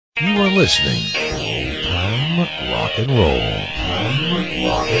You are listening to Time Rock and Roll. Time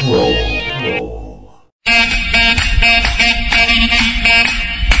Rock and Roll.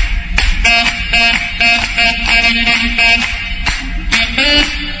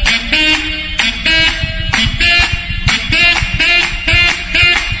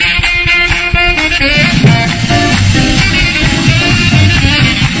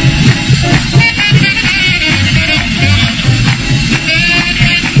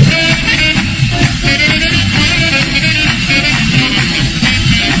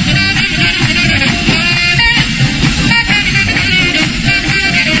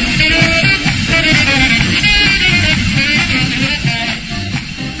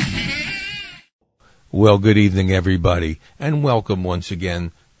 Well, good evening, everybody, and welcome once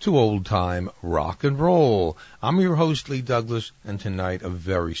again to Old Time Rock and Roll. I'm your host, Lee Douglas, and tonight a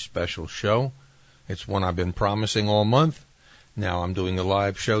very special show. It's one I've been promising all month. Now I'm doing a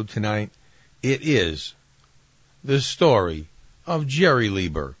live show tonight. It is the story of Jerry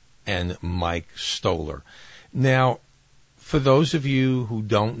Leiber and Mike Stoller. Now, for those of you who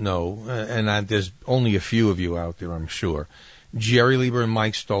don't know, and there's only a few of you out there, I'm sure, Jerry Leiber and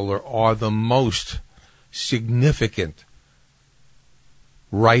Mike Stoller are the most significant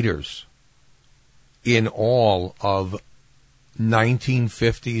writers in all of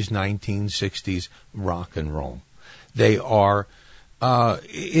 1950s, 1960s rock and roll. They are,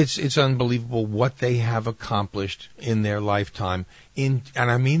 it's unbelievable what they have accomplished in their lifetime. And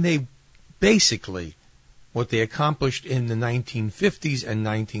I mean, they basically, what they accomplished in the 1950s and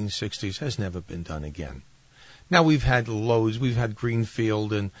 1960s has never been done again. Now, we've had loads. We've had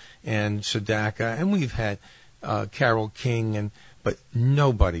Greenfield and Sedaka, and we've had Carole King, but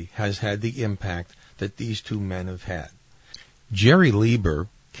nobody has had the impact that these two men have had. Jerry Leiber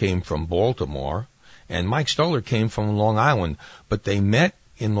came from Baltimore, and Mike Stoller came from Long Island, but they met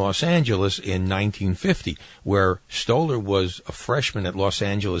in Los Angeles in 1950, where Stoller was a freshman at Los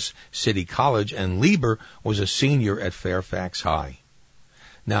Angeles City College, and Leiber was a senior at Fairfax High.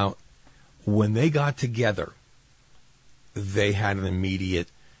 Now, when they got together, they had an immediate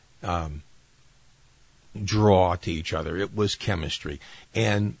draw to each other. It was chemistry.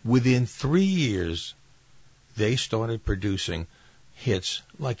 And within 3 years, they started producing hits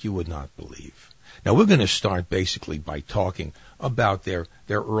like you would not believe. Now, we're going to start basically by talking about their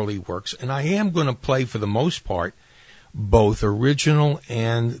early works. And I am going to play, for the most part, both original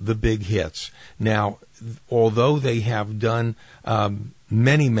and the big hits. Now, although they have done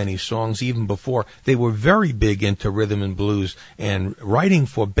many songs even before, they were very big into rhythm and blues and writing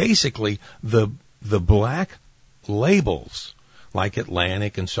for basically the black labels like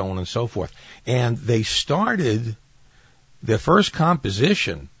Atlantic and so on and so forth. And they started, their first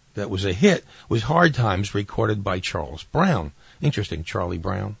composition that was a hit was Hard Times, recorded by Charles Brown. Interesting, Charlie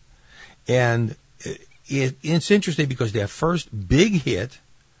Brown. And it's interesting because their first big hit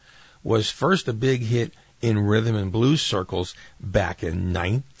was first a big hit in rhythm and blues circles back in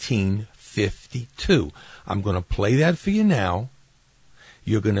 1952. I'm going to play that for you now.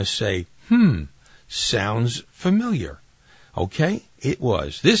 You're going to say, sounds familiar. Okay, it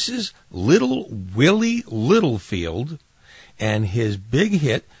was. This is Little Willie Littlefield and his big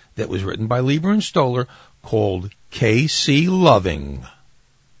hit that was written by Leiber and Stoller called K.C. Loving.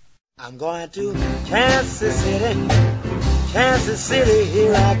 I'm going to Kansas City,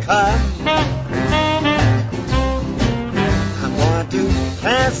 here I come. I'm going to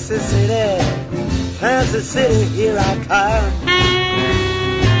Kansas City, here I come.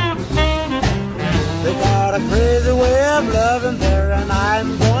 They got a crazy way of loving there, and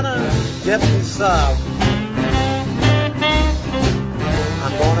I'm gonna get me some.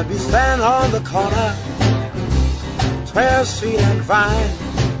 I'm gonna be standing on the corner, 12th Street and Vine.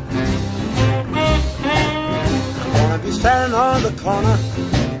 I'm gonna be standing on the corner,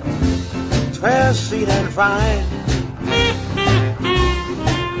 12th Street and Vine,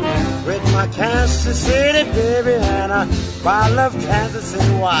 with my Kansas City baby and a bottle of Kansas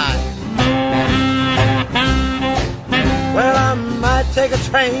City wine. Well, I might take a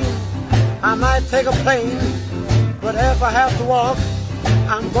train, I might take a plane, but if I have to walk,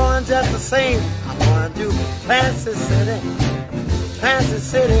 I'm going just the same. I'm going to Kansas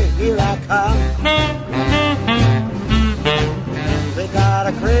City, here I come. They got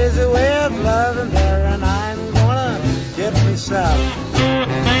a crazy way of loving there, and I'm gonna get me some.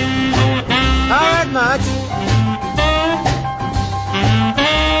 All right, much.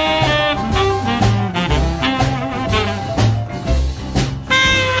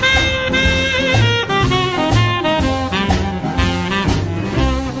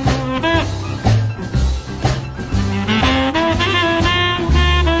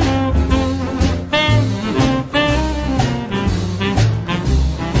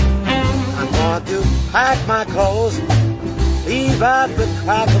 out the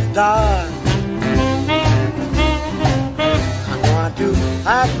crack of dawn. I'm going to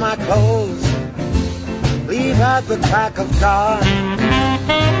pack my clothes, leave at the crack of dawn.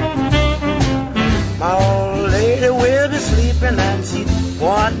 My old lady will be sleeping and she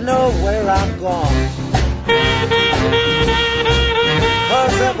won't know where I'm gone.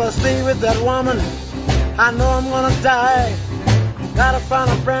 'Cause if I stay with that woman, I know I'm gonna die. Gotta find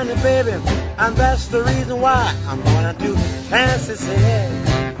a brand new baby, and that's the reason why I'm going to Kansas City.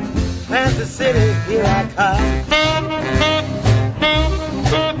 Kansas City, here I come.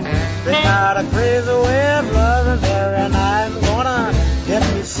 They got a crazy way of loving there, and I'm gonna get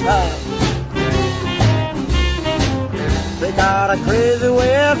me some. They got a crazy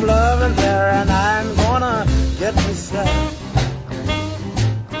way of loving there, and I'm gonna get me some.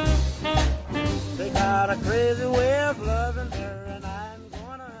 They got a crazy way of loving there, and I'm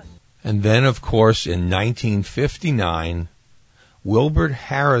gonna... And then, of course, in 1959, Wilbert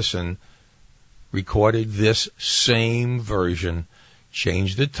Harrison recorded this same version,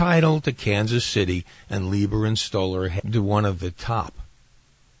 changed the title to Kansas City, and Leiber and Stoller had one of the top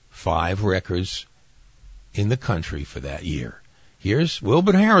 5 records in the country for that year. Here's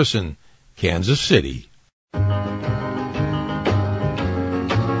Wilbert Harrison, Kansas City.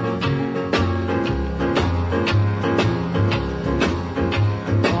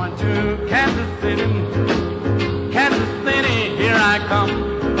 Going to Kansas City, Kansas City, here I come.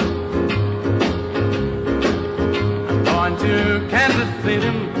 I'm going to Kansas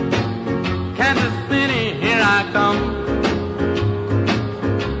City, Kansas City, here I come.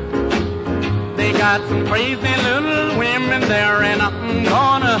 They got some crazy little women there, and I'm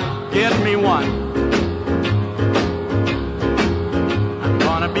gonna get me one. I'm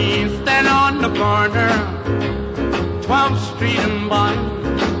gonna be standing on the corner, 12th Street and Bond.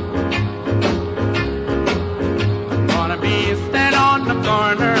 I'm gonna be standing on the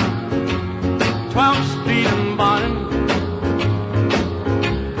corner, 12th Street and Bond,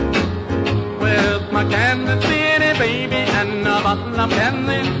 with my Kansas City baby and a bottle of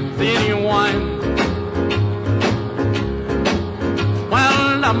Kansas City wine.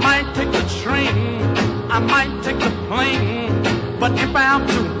 Well, I might take the train, I might take the plane, but if I have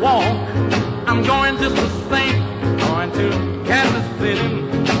to walk, I'm going just the same. Going to Kansas City,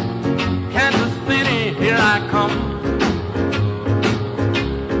 Kansas City, here I come.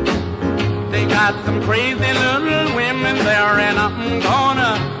 They got some crazy little women there, and I'm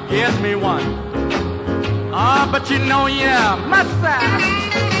gonna get me one. Ah, but you know, yeah, my side.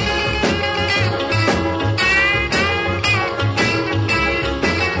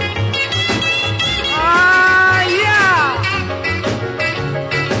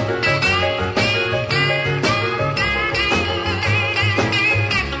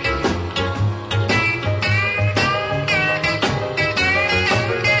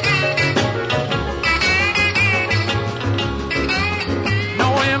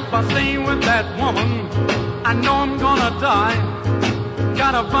 If I stay with that woman, I know I'm gonna die.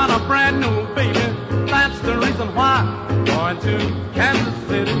 Gotta find a brand new baby, that's the reason why. Going to Kansas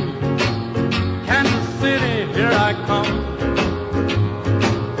City, Kansas City, here I come.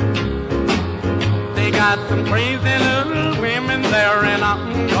 They got some crazy little women there, and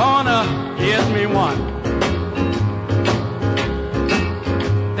I'm gonna get me one.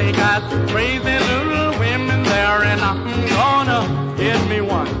 They got some crazy little women there, and I'm gonna get me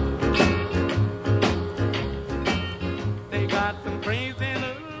one. They got some crazy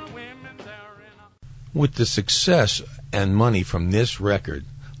little women there. With the success and money from this record,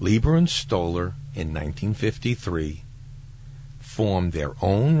 Leiber and Stoller in 1953 formed their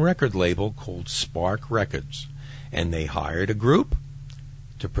own record label called Spark Records, and they hired a group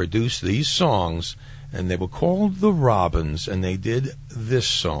to produce these songs, and they were called the Robins, and they did this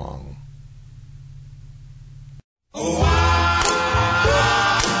song. Oh, I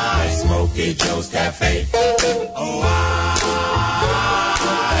Smokey Joe's Cafe. Oh,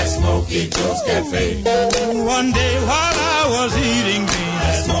 I Smokey Joe's Cafe. One day while I was eating beans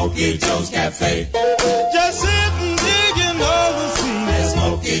at Smokey Joe's Cafe, just sitting digging all the scene at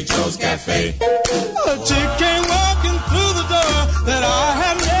Smokey Joe's Cafe, a chick came walking through the door that I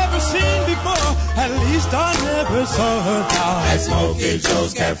had never seen before. At least I never saw her down at Smokey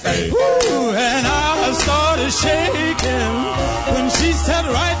Joe's Cafe. Ooh, and I started shaking when she sat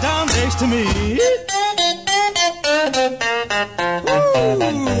right down next to me.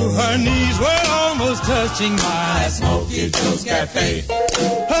 Ooh, her knees were almost touching mine at Smokey Joe's Cafe.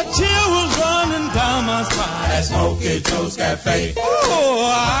 Her chill was running down my spine at Smokey Joe's Cafe. Oh,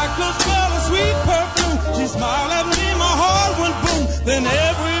 I could smell a sweet perfume. She smiled at me, my heart went boom. Then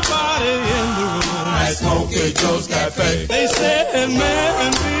everybody in the room at Smokey Smokey Joe's Cafe. They said,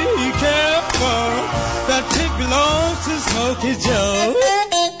 man, be careful. That pig belongs to Smokey Joe.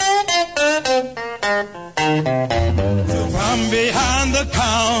 So from behind the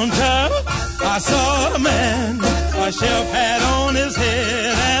counter, I saw a man. A chef hat on his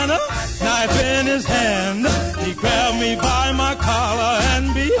head and a knife in his hand. He grabbed me by my collar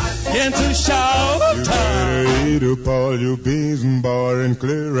and began to shout. You eat up all your beans and bar and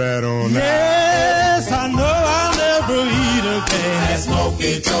clear right on out. Yes, I know I'll never eat again At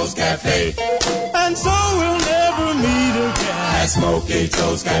Smokey Joe's Cafe. and so we'll never meet again. At Smokey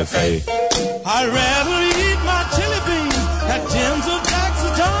Joe's Cafe. I'd rather eat my chili beans at Jim's or Jack's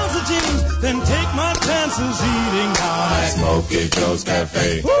or John's or Jim's than take my chances eating out At Smokey Joe's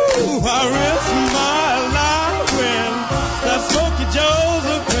Cafe. Ooh, I risk my life when that Smokey Joe's a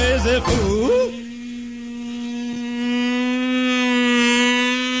crazy fool.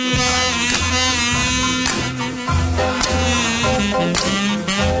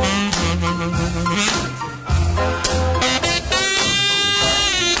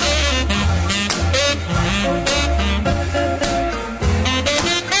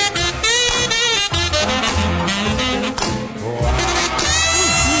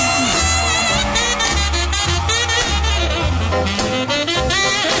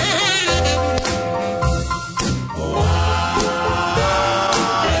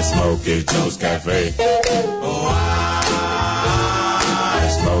 Smokey Joe's Cafe. Oh, I,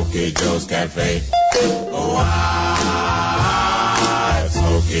 Smokey Joe's Cafe. Oh, I,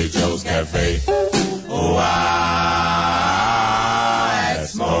 Smokey Joe's Cafe. Oh, I,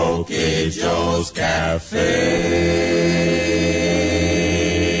 Smokey Joe's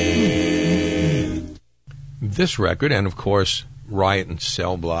Cafe. This record, and of course, Riot and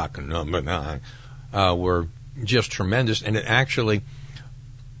Cell Block number 9, were just tremendous, and it actually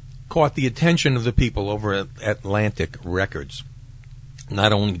caught the attention of the people over at Atlantic Records.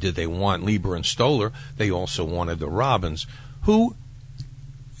 Not only did they want Leiber and Stoller, they also wanted the Robins, who,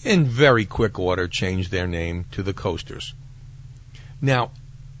 in very quick order, changed their name to the Coasters. Now,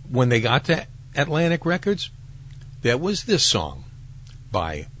 when they got to Atlantic Records, there was this song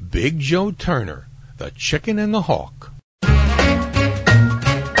by Big Joe Turner, The Chicken and the Hawk.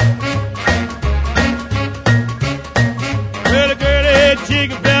 Well, a girl-head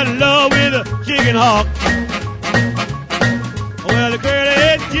chicken fell in love with a chicken hawk. Well, a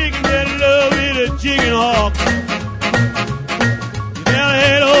girl-head chicken fell in love with a chicken hawk. She fell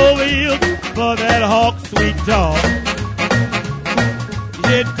head over heels for that hawk's sweet talk. She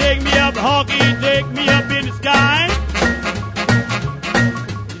said, take me up, hawky, take me up in the sky.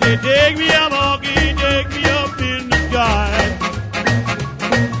 She said, take me up, hawky, take me up in the sky.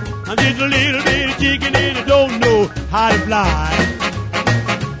 I'm just a little bitty chicken and I don't know how to fly.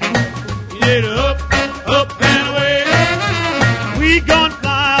 He said, up, up and away. We gonna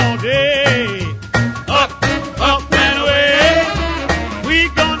fly all day. Up, up and away. We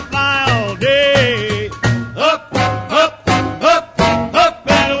gonna fly all day. Up, up, up, up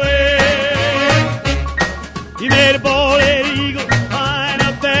and away. He made a bald-headed eagle flying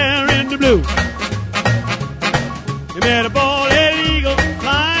up there in the blue. He made a bald-headed eagle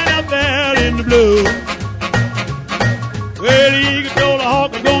flying up there in the blue. Well, the eagle told the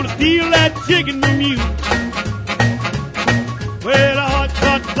hawk, I'm gonna steal that chicken from you. Well, the hawk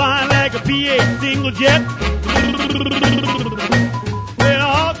started flying like a P-8 single jet. Well, the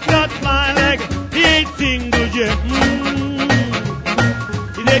hawk started flying like a P-8 single jet.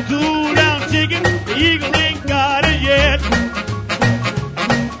 He said, cool down, chicken, the eagle ain't got it yet.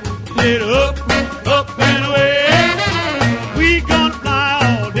 He said, up, up and away. We gonna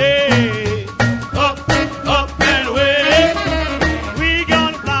fly all day. Up, up and away. We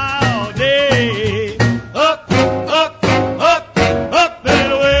gonna fly all day. Up, up, up, up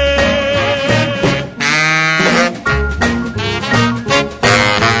and away.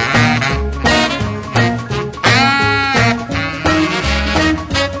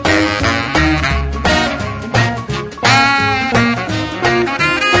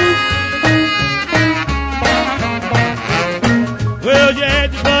 Well, you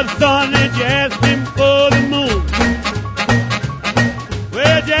asked him for the sun and you asked him for the moon.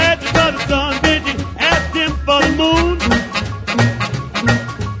 Well, you asked him for the sun, then you asked him for the moon.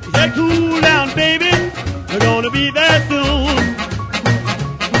 He said, cool down, baby, we're gonna be there soon.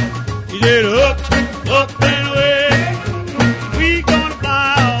 He said, up, up and away. We gonna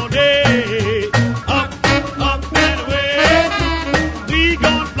fly all day. Up, up and away. We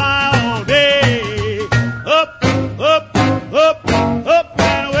gonna fly all day. Up, up, up, up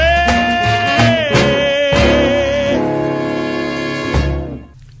and away.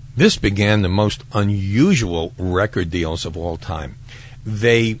 This began the most unusual record deals of all time.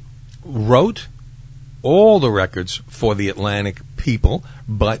 They wrote all the records for the Atlantic people,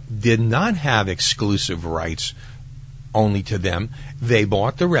 but did not have exclusive rights only to them. They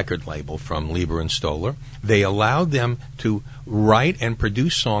bought the record label from Leiber and Stoller. They allowed them to write and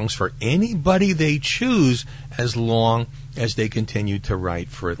produce songs for anybody they choose as long as they continued to write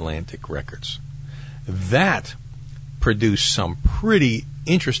for Atlantic Records. That produced some pretty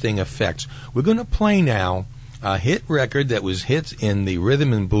interesting effects. We're going to play now a hit record that was hits in the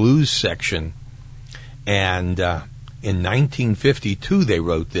rhythm and blues section, and in 1952 they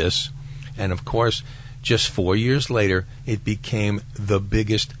wrote this, and of course just 4 years later it became the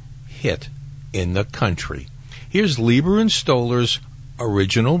biggest hit in the country. Here's Leiber and Stoller's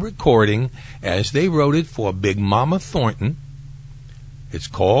original recording as they wrote it for Big Mama Thornton. It's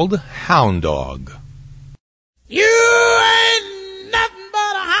called Hound Dog. You ain't nothing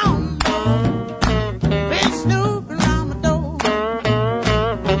but a hound dog, been snooping around my door.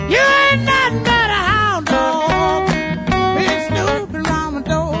 You ain't nothing but a hound dog, been snooping around my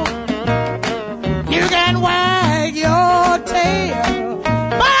door. You can wag your tail,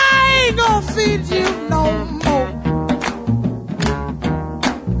 but I ain't gonna feed you no more.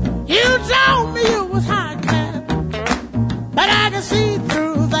 You told me you was high class, but I can see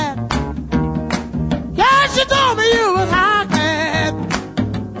through that. She told me you was high class,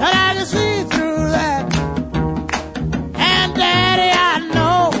 but I can see through that. And Daddy, I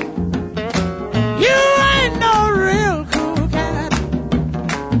know you ain't no real cool cat.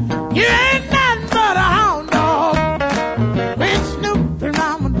 You ain't nothing but a hound dog, quit snooping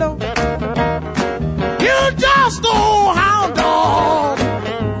around my door. You just old hound dog,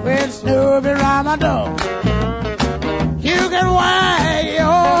 quit snooping around my door. You can wag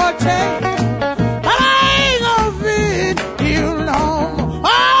your tail,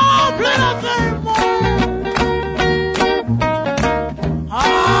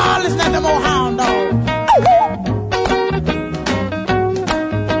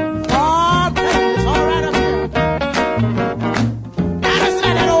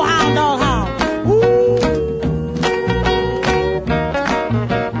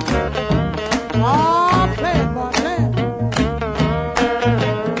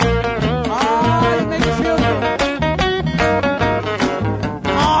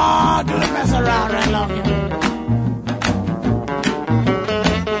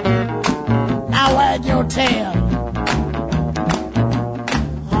 tail.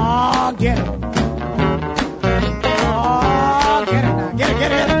 Oh, get it. Oh, get it now.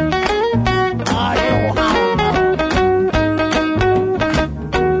 Get it. Oh, you hound dog.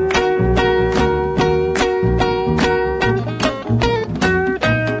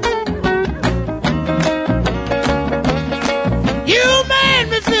 You made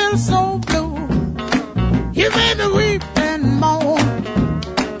me feel so blue. You made me weep and moan.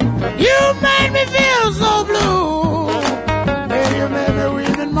 You made me feel so blue. Baby, you made me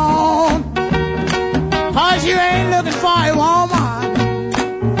weep and moan. 'Cause you ain't looking for a woman.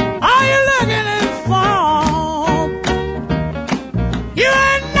 Are you looking for? You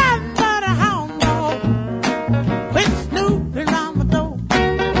ain't nothing but a hound dog, quit snooping around my door.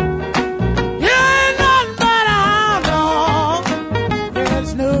 You ain't nothing but a hound dog, quit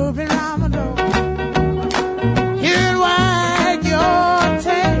snooping around my door. You can wag your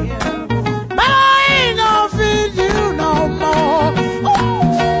tail, but I ain't gonna feed you no more.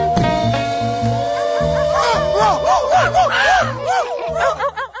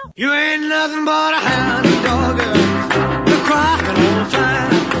 You ain't nothing but a hound dog, you're crying all the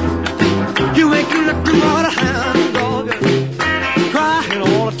time. You ain't nothing but a hound dog, crying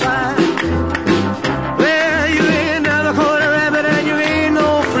all the time. Well, you ain't never caught a rabbit and you ain't no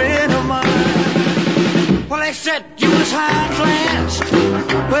friend of mine. Well, they said you was high class.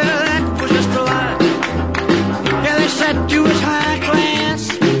 Well, that was just a lie. Yeah, they said you was high class.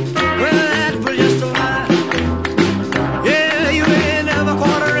 Well, that was just a lie. Yeah, you ain't never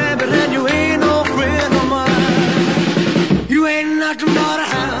caught a rabbit and you ain't no friend of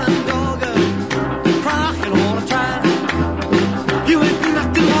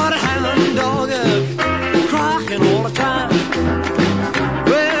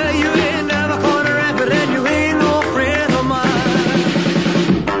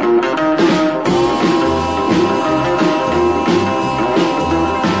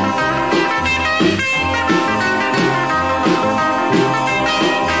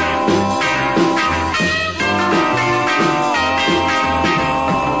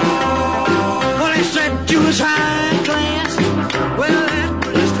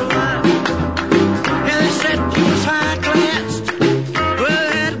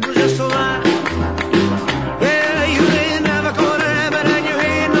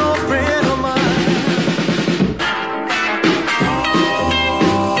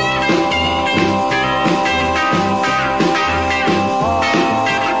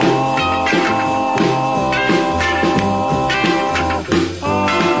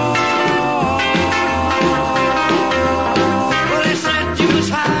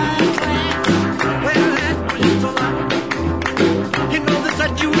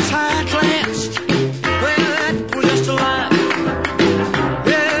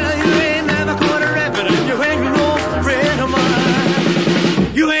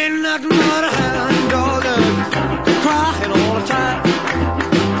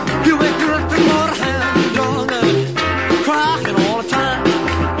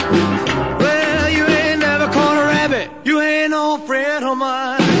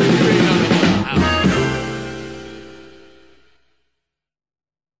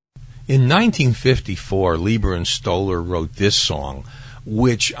In 1954, Leiber and Stoller wrote this song,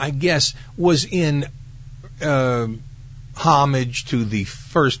 which I guess was in homage to the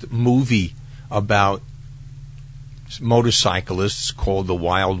first movie about motorcyclists called The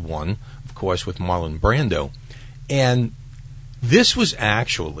Wild One, of course, with Marlon Brando. And this was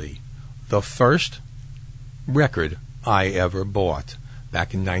actually the first record I ever bought.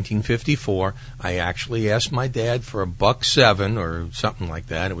 Back in 1954, I actually asked my dad for $1.07 or something like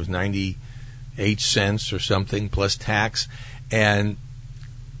that. It was 98 cents or something plus tax. And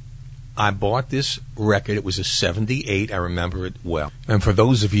I bought this record. It was a 78. I remember it well. And for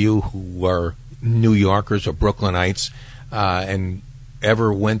those of you who were New Yorkers or Brooklynites and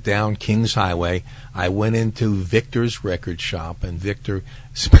ever went down Kings Highway, I went into Victor's record shop, and Victor,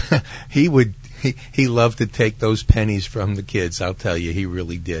 he loved to take those pennies from the kids. I'll tell you, he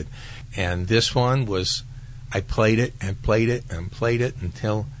really did. And this one was, I played it and played it and played it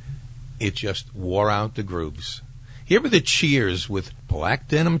until it just wore out the grooves. Here were the Cheers with Black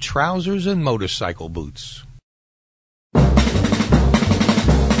Denim Trousers and Motorcycle Boots.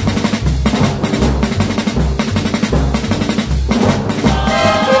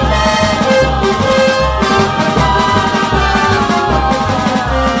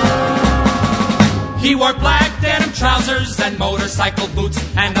 He wore black denim trousers and motorcycle boots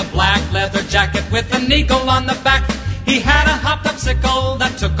and a black leather jacket with an eagle on the back. He had a hopped-up sickle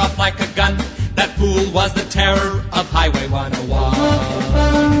that took off like a gun. That fool was the terror of Highway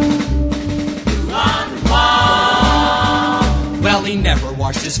 101. Well, he never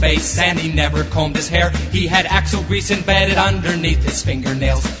washed his face and he never combed his hair. He had axle grease embedded underneath his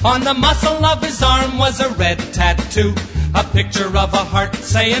fingernails. On the muscle of his arm was a red tattoo, a picture of a heart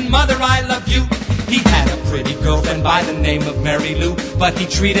saying, "Mother, I love you." He had a pretty girlfriend by the name of Mary Lou, but he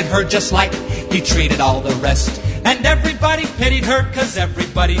treated her just like he treated all the rest. And everybody pitied her, 'cause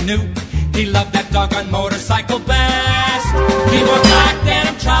everybody knew he loved that doggone motorcycle best. He wore black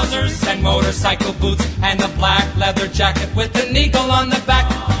denim trousers and motorcycle boots and a black leather jacket with an eagle on the back.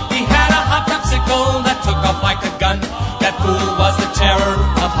 He had a hopped-up sickle that took off like a gun. That fool was the terror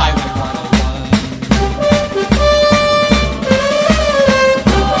of Highway 101.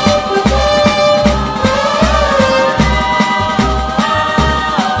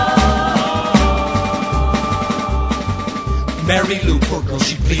 Mary Lou, poor girl,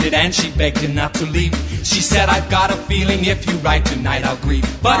 she pleaded and she begged him not to leave. She said, "I've got a feeling if you ride tonight I'll grieve."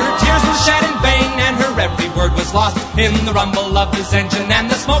 But her tears were shed in vain and her every word was lost in the rumble of his engine and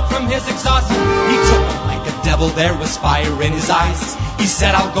the smoke from his exhaust. He took him like a devil, there was fire in his eyes. He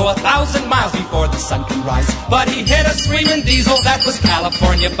said, "I'll go 1,000 miles before the sun can rise." But he hit a screaming diesel that was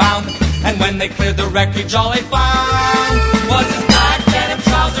California bound. And when they cleared the wreckage, all they found was his black denim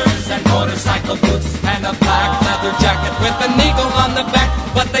trousers and motorcycle boots and a black leather jacket with an eagle on the back.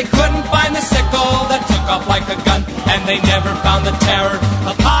 But they couldn't find the sickle that took off like a gun, and they never found the terror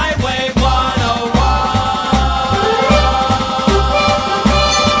of Highway 101.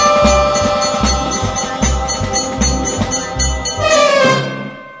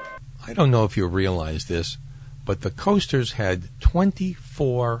 I don't know if you realize this, but the Coasters had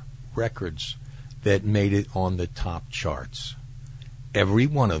 24 records that made it on the top charts. Every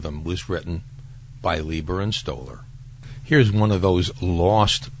one of them was written by Leiber and Stoller. Here's one of those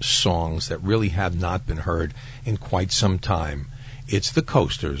lost songs that really have not been heard in quite some time. It's the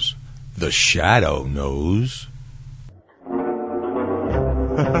Coasters, The Shadow Knows.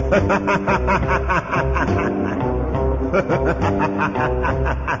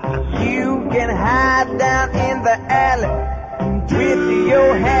 You can hide down in the alley with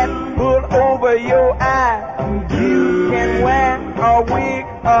your hat pulled over your eye. You can wear a wig,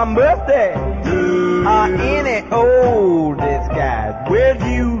 a mustache, or any old disguise. Well,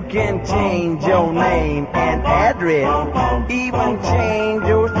 you can change your name and address, even change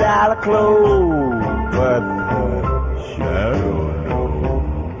your style of clothes. But the shadow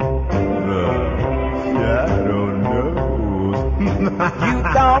knows. You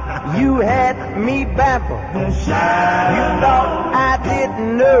thought you had me baffled. You thought I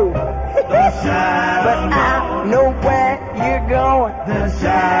didn't know. But I know where you're going.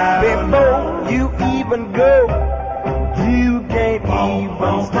 Before you even go, you can't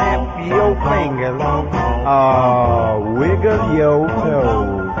even snap your fingers or wiggle your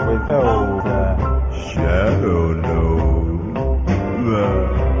toes with those. The shadow knows. The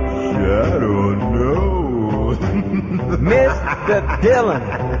shadow knows. Mr. Dillon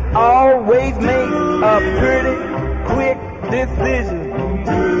always makes a pretty quick decision.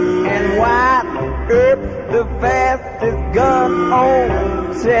 And why earth's the fastest gun on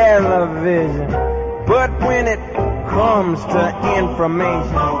television? But when it comes to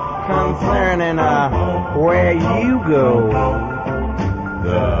information, concerning where you go.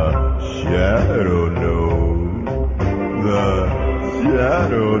 The shadow knows. The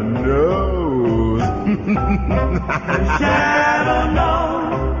shadow knows. The shadow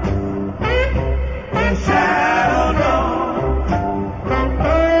knows. The shadow knows.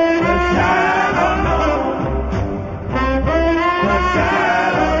 The shadow knows. The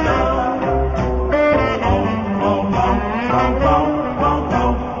shadow knows. Boom, boom, boom, boom, boom, boom,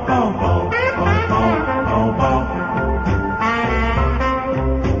 boom, boom, boom, boom, boom, boom.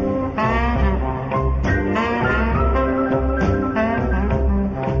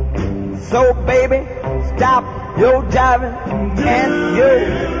 So baby, stop your jiving and your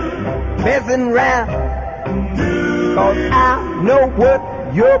messing around. 'Cause I know what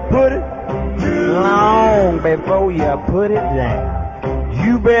you're putting long before you put it down.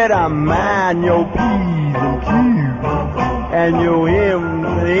 You better mind your P's and Q's and your M's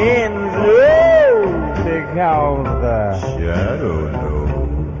and N's, because the Shadow knows.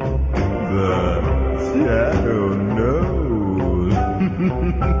 The shadow knows.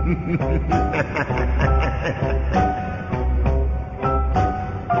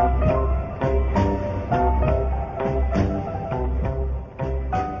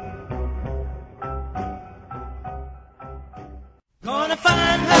 Gonna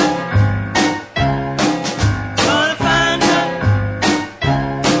find her. Gonna find her.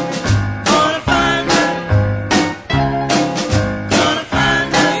 Gonna find her. Gonna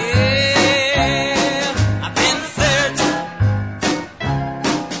find her. Yeah, I've been searching.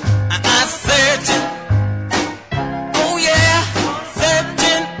 I'm searching. Oh yeah,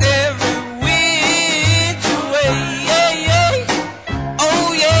 searching every which way. Yeah, yeah. Oh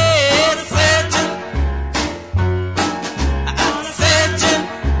yeah, searching. Searching,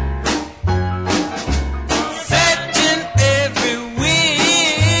 searching every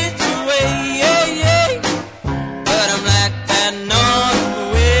which way, yeah, yeah. But I'm like that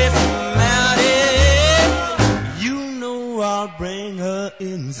northwest mountain. You know I'll bring her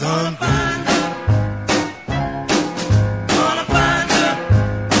in someday. Gonna find her.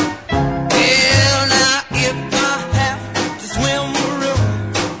 Well, now if I have to swim a river,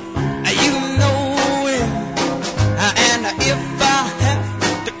 you know it. And if I have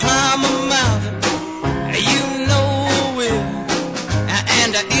to climb a mountain, you know it.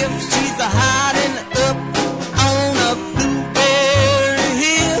 And if she's hiding up on a blueberry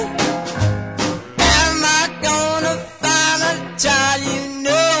hill, am I gonna find a child? You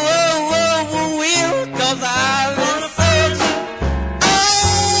know will, 'cause I've been searching.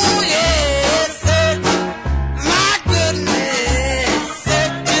 Oh yeah, searching. My goodness,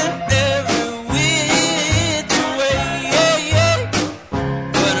 searching every which way, yeah, yeah.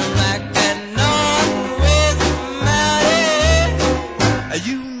 But I'm like that northwest mountain.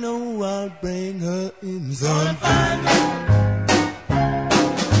 You know I'll bring her in someday.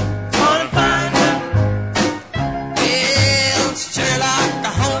 Gonna find her. Well, Sherlock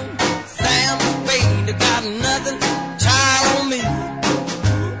Holmes, Sam Spade, got nothing, child on me.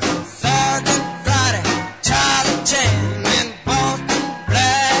 Sergeant Friday, Charlie Chan, and Boston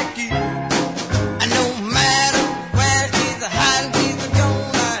Blackie. No matter where she's hiding, she's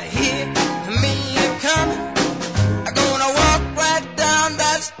gonna hear me coming. I'm gonna walk right down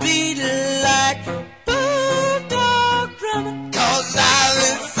that street like bulldog drumming. 'Cause I've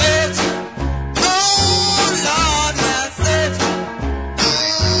been searching. Oh Lord, now searching.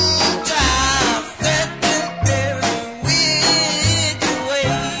 Child, searching every which way,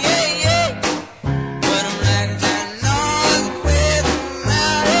 yeah, yeah. But I'm like that northwest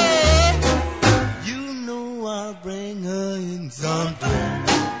mountain. You know I'll bring her in someday.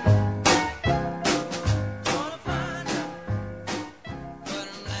 Gonna find her. But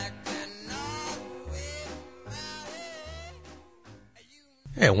I'm like that northwest mountain.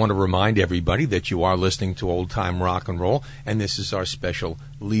 Hey, I want to remind everybody that you are listening to Old Time Rock and Roll, and this is our special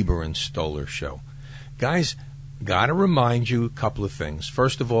Leiber and Stoller show. Guys, got to remind you a couple of things.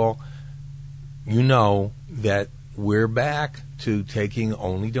 First of all, you know that we're back to taking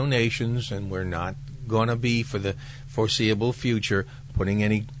only donations, and we're not going to be, for the foreseeable future, putting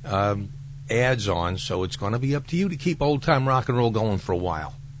any ads on, so it's going to be up to you to keep Old Time Rock and Roll going for a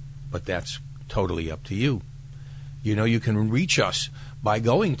while. But that's totally up to you. You know, you can reach us by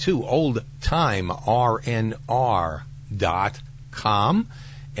going to oldtimernr.com,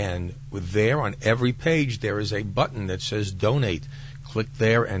 and there on every page there is a button that says donate. Click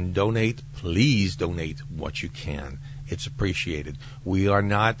there and donate. Please donate what you can. It's appreciated. We are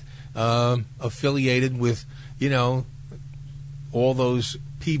not affiliated with, all those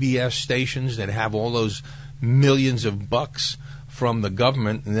PBS stations that have all those millions of bucks from the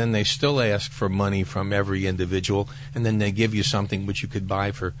government, and then they still ask for money from every individual, and then they give you something which you could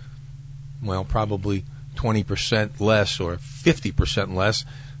buy for, well, probably 20% less or 50% less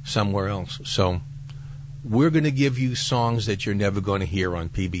somewhere else. So we're going to give you songs that you're never going to hear on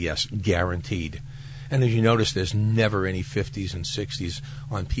PBS, guaranteed. And as you notice, there's never any 50s and 60s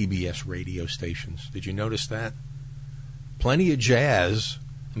on PBS radio stations. Did you notice that? Plenty of jazz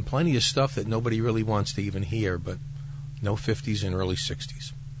and plenty of stuff that nobody really wants to even hear, but no 50s and early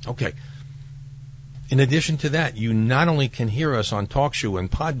 60s. Okay. In addition to that, you not only can hear us on TalkShoe and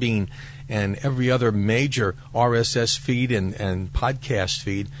Podbean and every other major RSS feed and podcast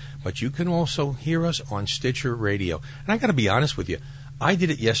feed, but you can also hear us on Stitcher Radio. And I got to be honest with you, I did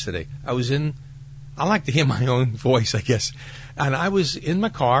it yesterday. I like to hear my own voice, I guess. And I was in my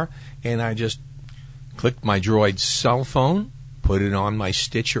car, and I just clicked my Droid cell phone, put it on my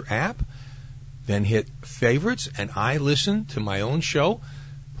Stitcher app, then hit favorites, and I listened to my own show,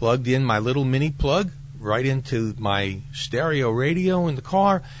 plugged in my little mini plug right into my stereo radio in the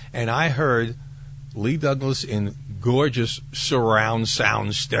car, and I heard Lee Douglas in gorgeous surround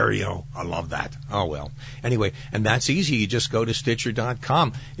sound stereo. I love that. Oh, well. Anyway, and that's easy. You just go to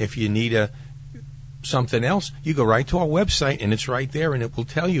Stitcher.com. If you need something else, you go right to our website, and it's right there, and it will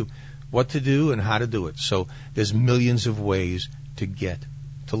tell you what to do and how to do it. So there's millions of ways to get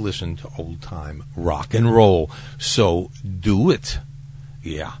to listen to old-time rock and roll. So do it.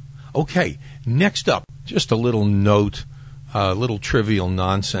 Yeah. Okay, next up, just a little note, a little trivial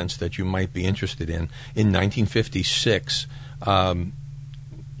nonsense that you might be interested in. In 1956,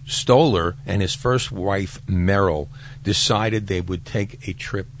 Stoller and his first wife, Merrill, decided they would take a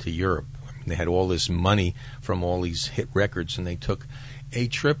trip to Europe. They had all this money from all these hit records, and they took a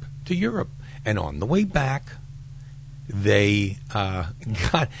trip to Europe. And on the way back, they had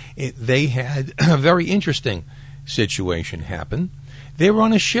a very interesting situation happen. They were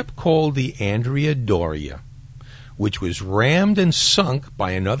on a ship called the Andrea Doria, which was rammed and sunk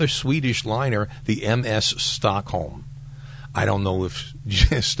by another Swedish liner, the MS Stockholm. I don't know if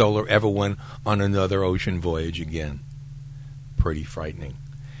Stoller ever went on another ocean voyage again. Pretty frightening.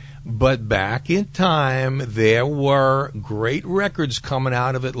 But back in time, there were great records coming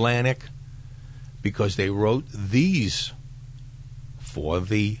out of Atlantic because they wrote these for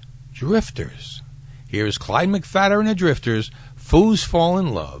the Drifters. Here's Clyde McPhatter and the Drifters, Fools Fall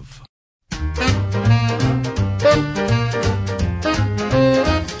in Love.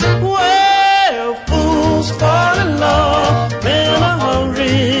 Well, fools fall in love in a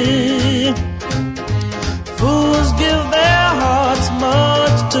hurry. Fools give their hearts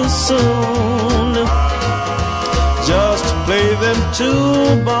much too soon. Just to play them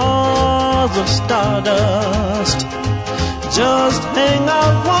 2 bars of stardust. Just hang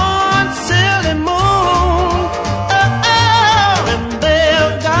out one silly moon. And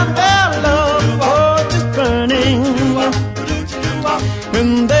they've got their love torches burning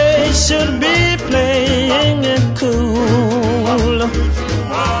when they should be playing it cool.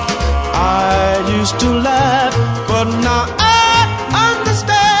 I used to laugh, but now I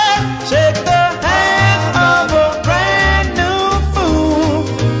understand. Shake the hand of a brand new fool.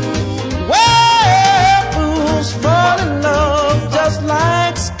 Well, fools fall in love just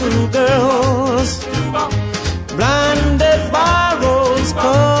like schoolgirls, blinded by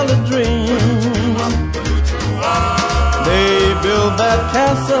rose-colored dreams. They build their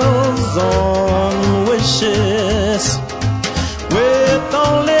castles on wishes with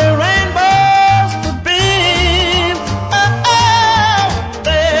only rainbows to beam.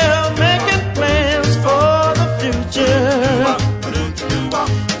 They're making plans for the future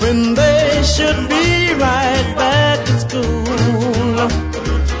when they should be right back in school.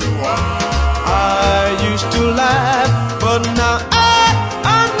 I used to laugh, but now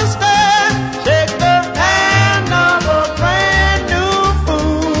I understand. Shake the hand of a brand new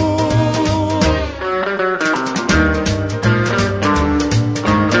fool.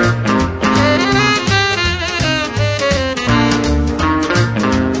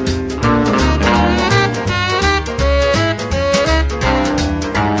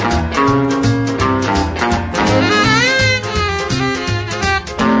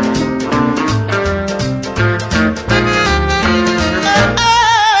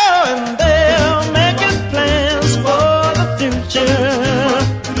 And they're making plans for the future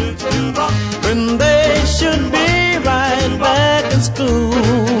when they should be right back in school.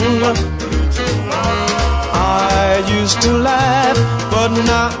 I used to laugh, but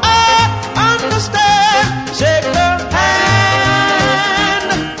now I understand. Shake the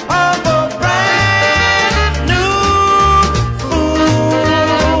hand of a brand new fool.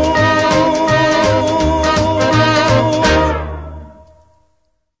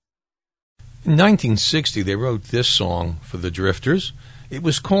 In 1960, they wrote this song for the Drifters. It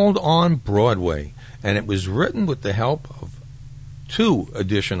was called On Broadway, and it was written with the help of two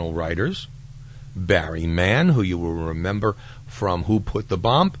additional writers, Barry Mann, who you will remember from Who Put the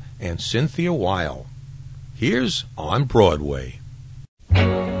Bump, and Cynthia Weil. Here's On Broadway.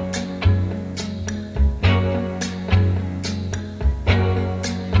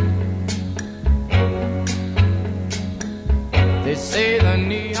 They say the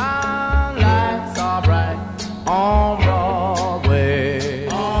neon lights are bright on Broadway.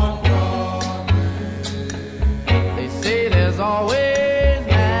 On Broadway. They say there's always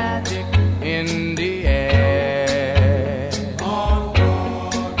magic in the air. On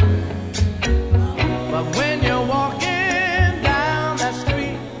Broadway. But when you're walking down that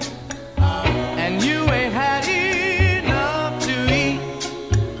street and you ain't had enough to eat,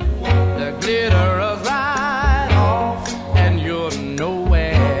 the glitter of right off and you're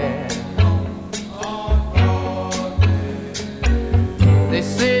nowhere. They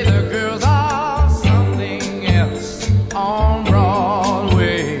say the girls are something else on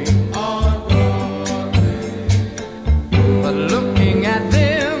Broadway. But looking at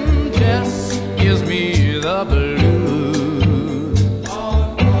them just gives me the blues.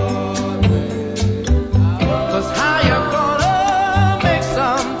 'Cause how you gonna make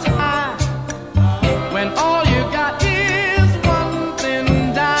some time when all you got is one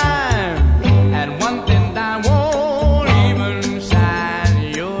thin dime, and one thin dime won't even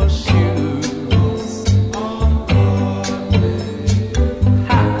shine your shoes.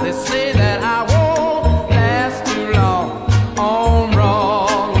 They say that I won't last too long on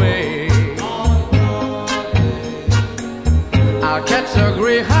Broadway. I'll catch a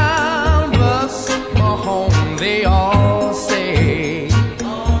Greyhound bus for home, they all say.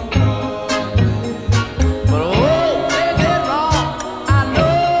 But oh, they did wrong, I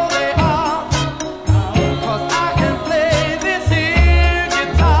know they are, 'cause I can play this here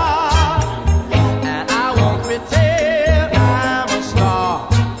guitar, and I won't pretend I'm a star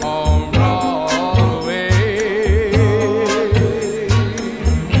on Broadway.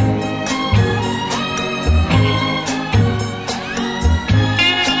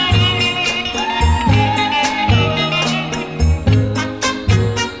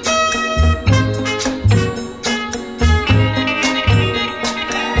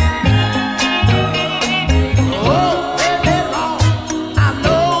 Oh, they did wrong, I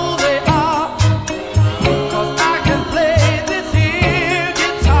know they are, 'cause I can play this here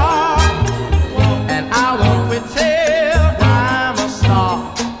guitar, and I won't pretend I'm a star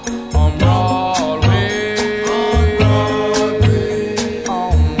on Broadway. On Broadway.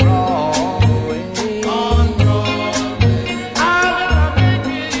 On Broadway. I'm gonna make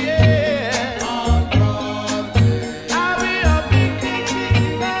it, yeah. On Broadway. I'll be a big, big,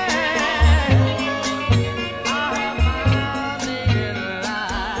 big man. I have my singing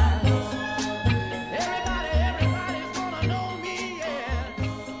lights. Everybody's gonna know me, yeah.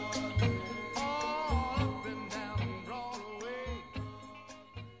 All up and down Broadway.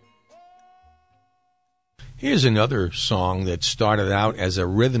 Here's another song that started out as a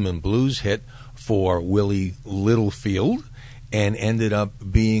rhythm and blues hit for Willie Littlefield and ended up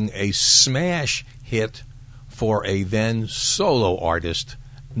being a smash hit for a then solo artist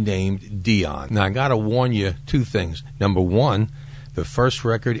named Dion. Now, I got to warn you two things. Number one, the first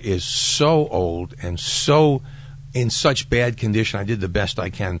record is so old and so in such bad condition. I did the best I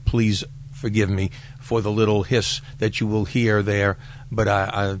can. Please forgive me for the little hiss that you will hear there, but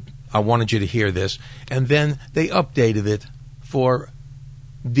I wanted you to hear this. And then they updated it for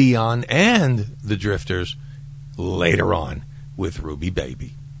Dion and the Drifters later on with Ruby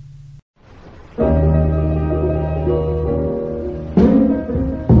Baby.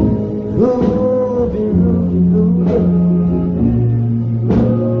 Ruby, Ruby, Ruby,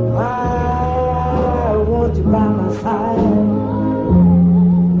 I want you by my side.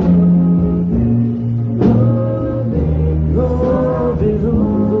 Ruby, Ruby,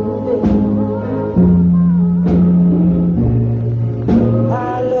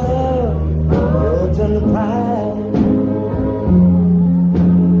 I love your tender pride.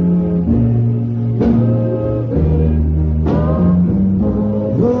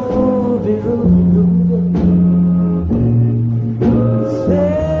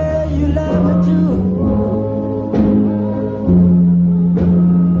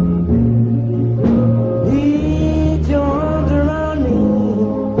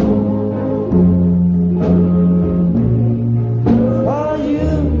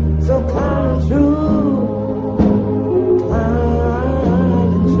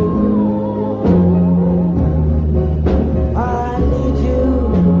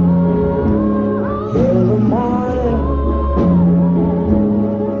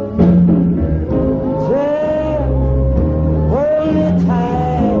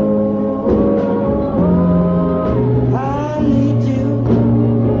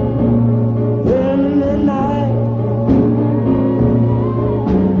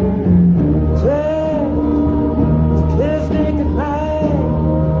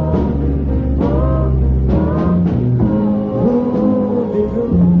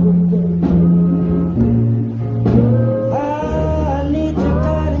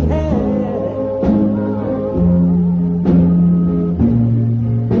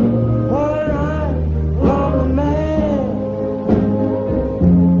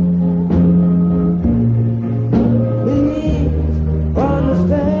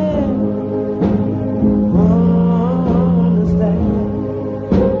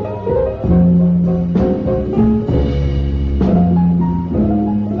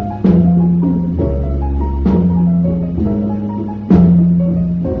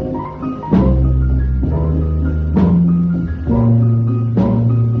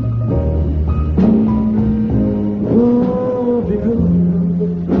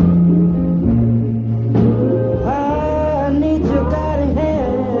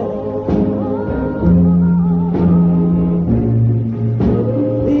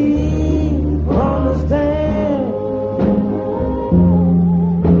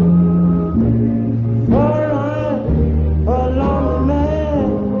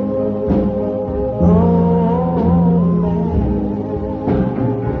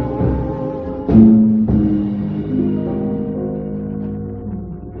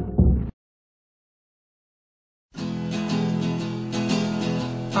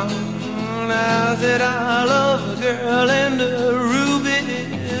 Now that I love a girl and Ruby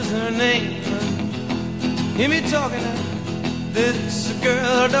is her name. Hear me talking now. This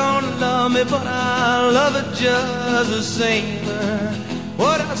girl don't love me, but I love her just the same.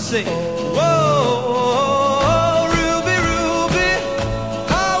 What I say? Whoa, Ruby, Ruby,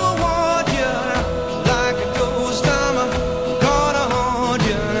 how I want you. Like a ghost, I'm gonna haunt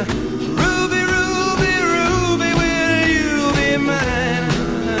you. Ruby, Ruby, Ruby, will you be mine?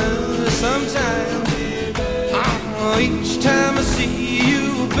 Sometime, each time I see you,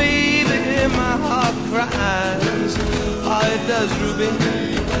 baby, my heart cries. Oh, it does, Ruby.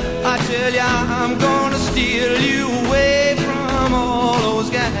 I tell ya, I'm gonna steal you away from all those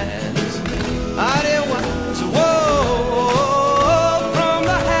guys. I didn't want to, whoa, from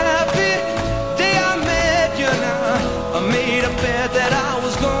the happy day I met you now. I made a bet that I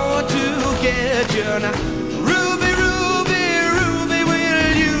was going to get you now. Ruby, Ruby, Ruby,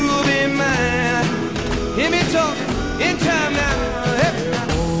 will you be mine? Hear me talking in time now.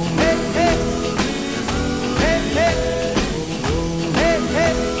 Hey, hey, hey, hey, hey.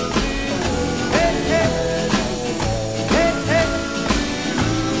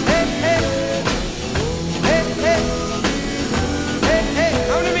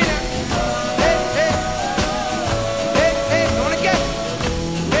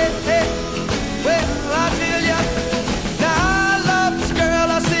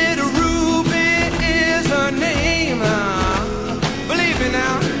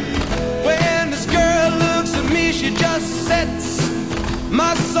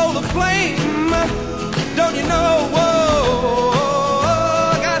 My soul aflame, don't you know? Whoa,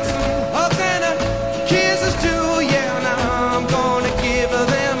 got some hugs and kisses too. Yeah, now I'm gonna give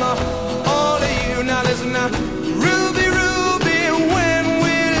them all of you. Now listen now, Ruby, Ruby, when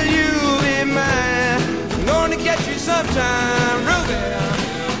will you be mine? I'm gonna get you sometime, Ruby.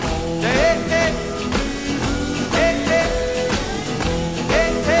 Hey, hey, hey, hey,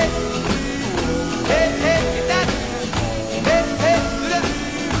 hey, hey, hey, hey, get that.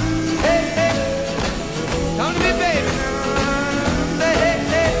 Come to me, baby. Say, hey,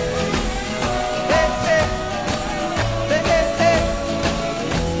 hey, hey, hey, hey, hey, hey,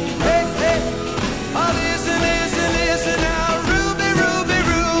 hey, hey. Oh, listen, listen, listen now, Ruby, Ruby,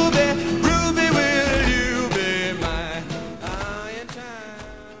 Ruby, Ruby, will you be mine? In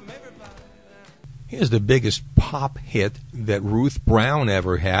time, everybody. Here's the biggest pop hit that Ruth Brown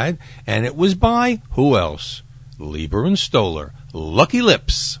ever had, and it was by who else? Leiber and Stoller, Lucky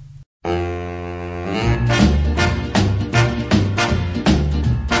Lips.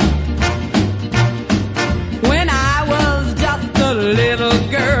 When I was just a little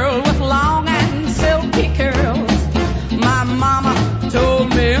girl with long and silky curls, my mama told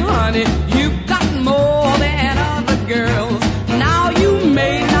me, honey, you've got more than other girls. Now you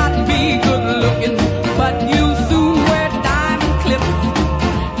may not be good looking, but you soon wear diamond clips,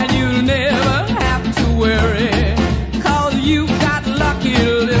 and you'll never have to worry, 'cause you got lucky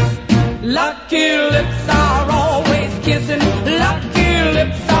lips.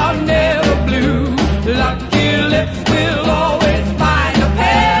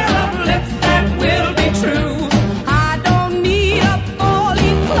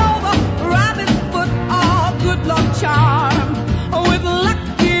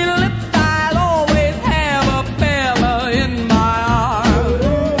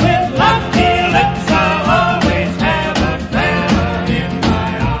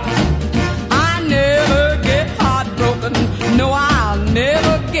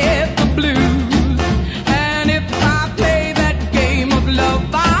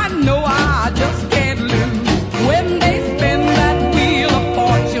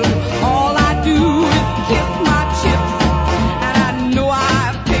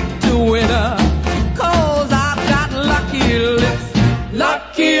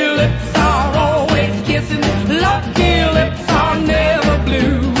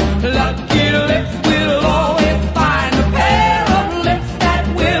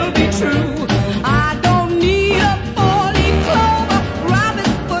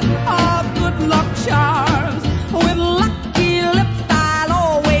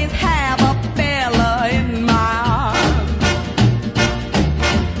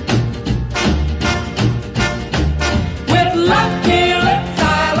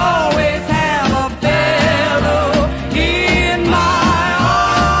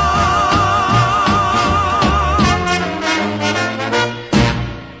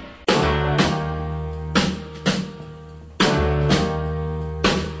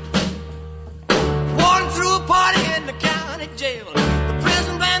 county jail. The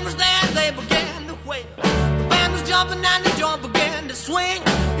prison band was there, they began to wail. The band was jumping and the joint began to swing.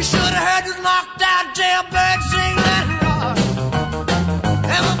 You should have heard those knocked out jailbird sing. Let it rock,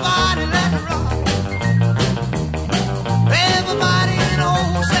 everybody let it rock. Everybody in the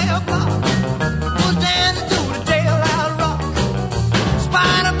whole cell block was dancing to the jailhouse rock.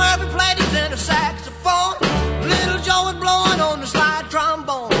 Spider Murphy played his tenor saxophone. Little Joe was blowing on the slide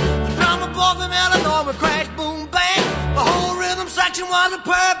trombone. The drummer boy from Illinois would crash, boom, bang. The whole rhythm section was a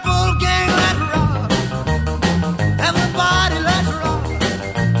purple gang. Let it rock, everybody let it rock.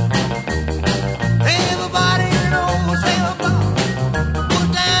 Everybody in the whole cell block was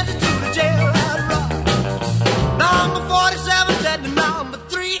dancing to the jailhouse rock. Number 47 said to number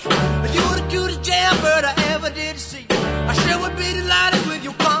 3, you're the cutest jailbird I ever did see. I sure would be delighted with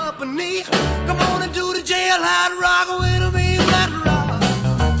your company. Come on and do the jailhouse rock with me. Let it rock,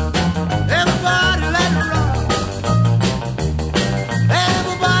 everybody let it rock.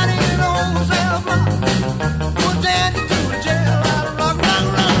 Everybody in the whole cell block was dancing to the jailhouse rock, rock,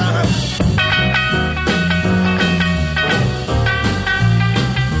 rock, rock.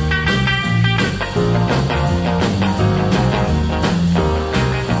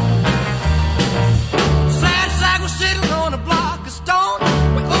 Sad sack was sitting on a block of stone,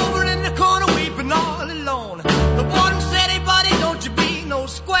 way over in the corner weeping all alone. The warden said, hey buddy, don't you be no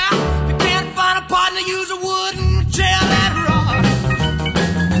square. If you can't find a partner, use a wooden chair. Let it rock,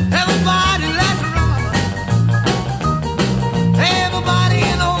 everybody let it rock. Everybody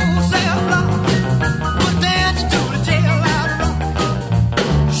in the whole cell block was dancing to the jailhouse rock.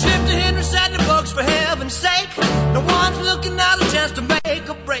 Shifty Henry said the books for heaven's sake. No one's looking out a chance to make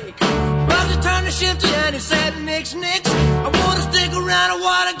a break. Bugsy turned to Shifty and he said, nix, nix. I wanna stick around, I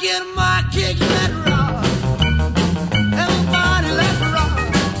wanna get my kick. Let it rock, everybody let it rock.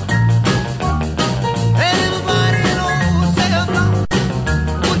 Everybody in the whole cell block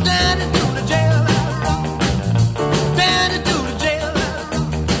was dancing to the jailhouse rock. Dancing to the jailhouse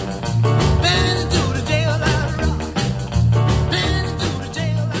rock. Dancing to the jailhouse rock. Dancing to the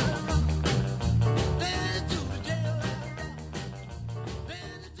jailhouse rock. Dancing to the jailhouse rock.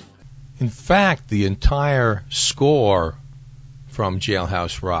 In fact, the entire score from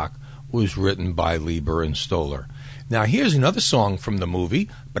Jailhouse Rock was written by Leiber and Stoller. Now, here's another song from the movie,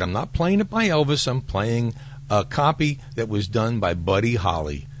 but I'm not playing it by Elvis. I'm playing a copy that was done by Buddy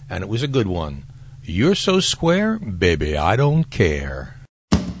Holly, and it was a good one. You're so square, baby, I don't care.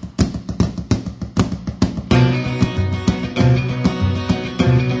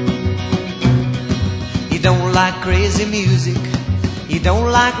 You don't like crazy music, you don't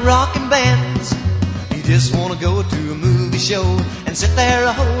like rockin' bands. You just wanna go to a movie show and sit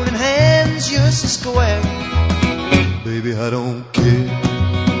there holding hands. You're so square, baby, I don't care.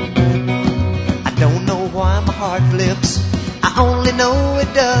 I don't know why my heart flips, I only know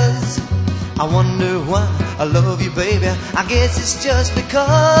it does. I wonder why I love you, baby. I guess it's just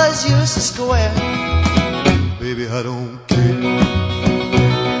because you're so square, baby, I don't care.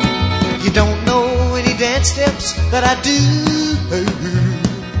 You don't know any dance steps that I do.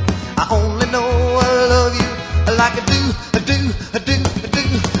 I only know I love you like I do, I do, I do, I do.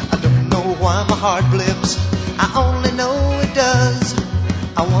 I don't know why my heart blips, I only know it does.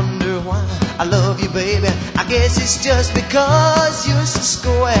 I wonder why I love you, baby. I guess it's just because you're so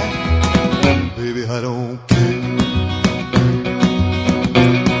square, baby, I don't care.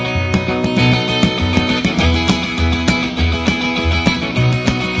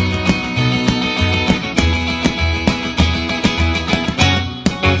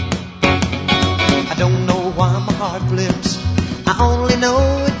 I only know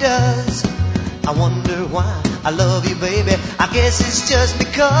it does. I wonder why I love you, baby. I guess it's just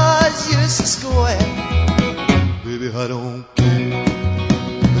because you're so square, baby, I don't care.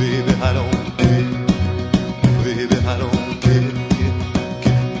 Baby, I don't care. Baby, I don't care.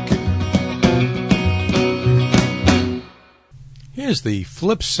 Here's the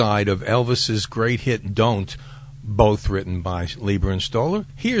flip side of Elvis's great hit Don't, both written by Leiber and Stoller.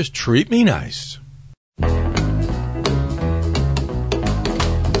 Here's Treat Me Nice.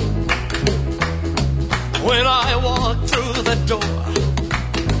 When I walk through the door,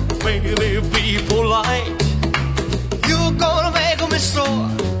 baby, be polite. You're gonna make me sore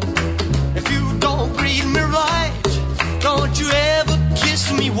if you don't greet me right. Don't you ever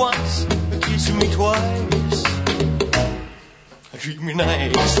kiss me once, kiss me twice. Treat me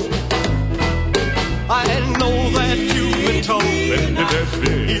nice. I know that you've been told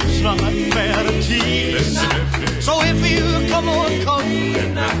it's not fair to tease. So if you come on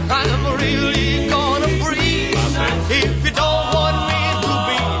cold, I'm really gonna freeze. If you don't want me to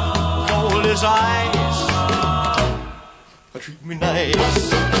be cold as ice, treat me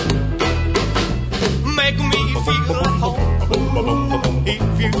nice. Make me feel at home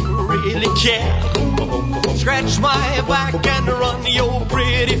if you really care. Scratch my back and run your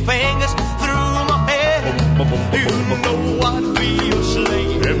pretty fingers through my hair. You know I'd be your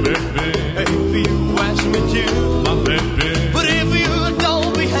slave if you ask me to. But if you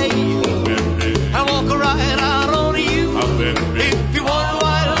don't behave, I'll walk right out on you. If you want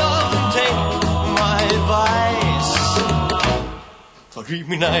my love, take my advice. Treat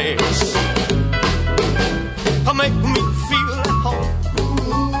me nice. Make me feel at home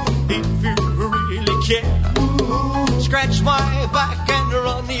if you really care. Scratch my back and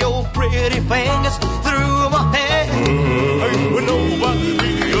run your pretty fingers through my hair. You know I'll be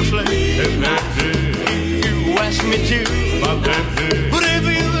your slave if you ask me to. But if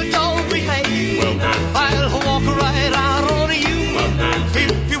you don't behave, I'll walk right out on you.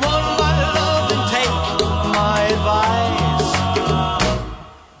 If you want my love, then take my advice.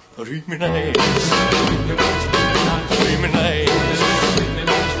 Treat me nice. Treat me nice. Treat me nice.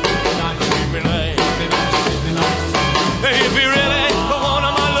 If you really want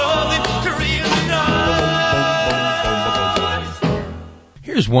my love, then treat me nice.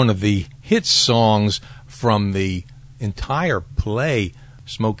 Here's one of the hit songs from the entire play,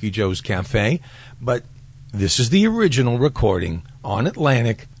 Smokey Joe's Cafe, but this is the original recording on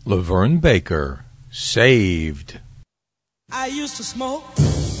Atlantic, Laverne Baker, Saved. I used to smoke,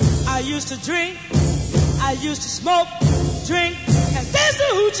 I used to drink, I used to smoke, drink, and there's the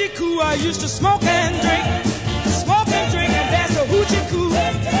hoochie coo. I used to smoke and drink, and there's the hoochie coo.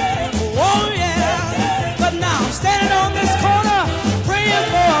 Oh yeah, but now I'm standing on this corner, praying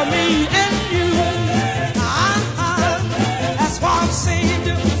for me and you. That's why I'm saved.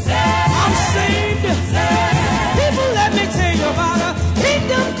 I'm saved. People, let me tell you about a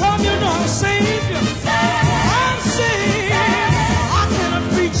kingdom come. You know I'm saved. I'm saved. I cannot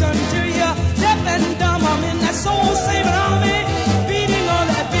preach until you're deaf and dumb. I'm in that soul-saving army, beating on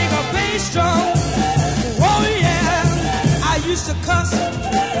that bigger bass drum. Oh yeah, I used to cuss,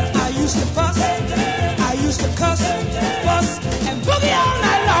 I used to fuss, I used to cuss, fuss, and boogie all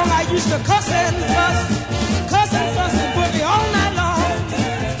night long. I used to cuss and fuss, and boogie all night long.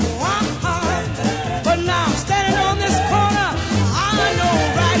 But now I'm standing on this corner, I know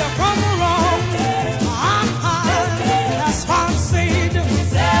right from wrong. That's why I'm saved. I'm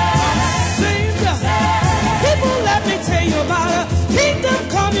saved. People, let me tell you about a kingdom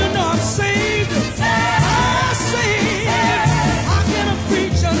come. You know I'm saved. I'm saved. I cannot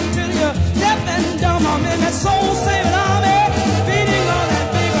preach until you're deaf and dumb. I'm in that soul-saving army, beating on that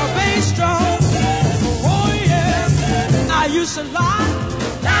bigger bass drum. Oh yeah, I used to lie,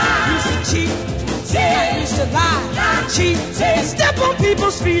 I used to cheat, I used to lie, cheat, and step on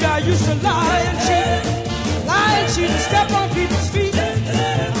people's feet. I used to lie and cheat, and step on people's feet.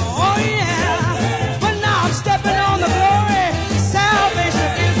 Oh yeah, but now I'm stepping on the glory.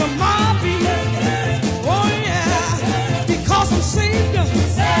 Salvation is on my feet. Oh yeah, because I'm saved.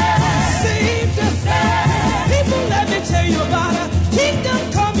 Saved. People, let me tell you about a kingdom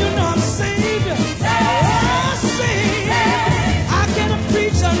come. You know I'm saved. Oh, saved. I cannot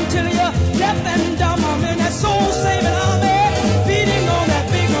preach until you're deaf and dumb. I'm in that soul-saving army, beating on that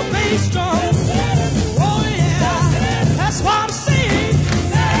bigger bass drum. Oh yeah, that's why I'm saved.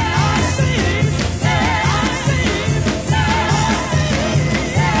 I'm saved. I'm saved. I'm saved.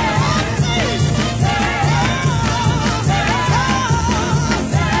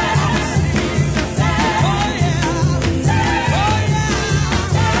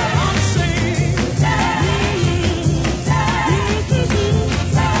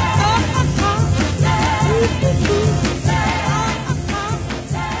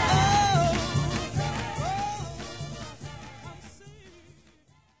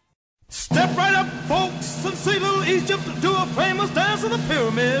 Step right up, folks, and see little Egypt do a famous dance of the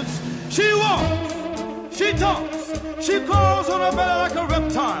pyramids. She walks, she talks, she crawls on her belly like a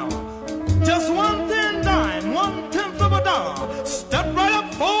reptile. Just 1 thin dime, 1/10 of a dollar. Step right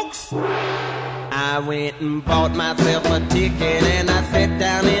up, folks. I went and bought myself a ticket and I sat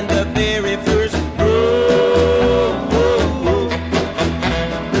down in the very first row.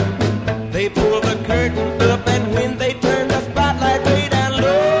 They pulled the curtain up and when they turned the spotlight way down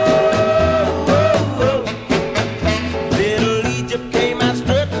low, little Egypt came out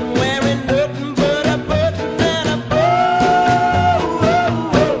strutting, wearing nothing but a button and a bow,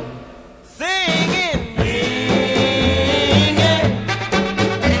 singing, ring it,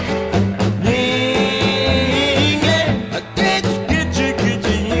 get you,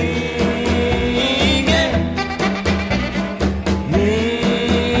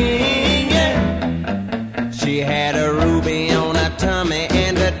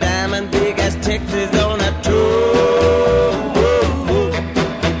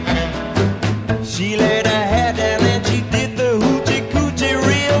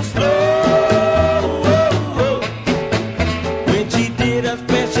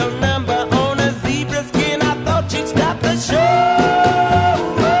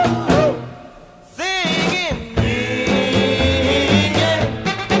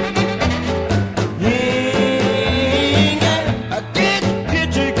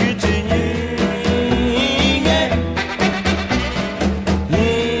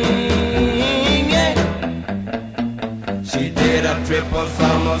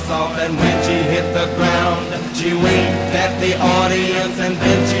 somersault, and when she hit the ground, she winked at the audience, and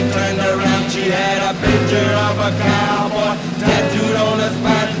then she turned around. She had a picture of a cowboy tattooed on her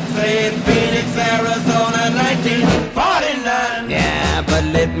spine, saying Phoenix, Arizona, 1949. Yeah, but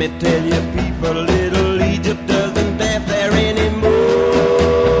let me tell you people, little Egypt doesn't dance there anymore.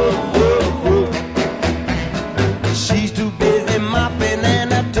 She's too busy mopping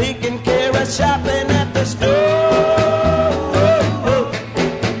and taking care of shopping at the store.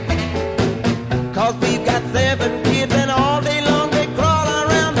 Cause we've got 7 kids and all day long they crawl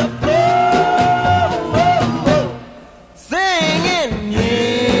around the floor, singing, yeah,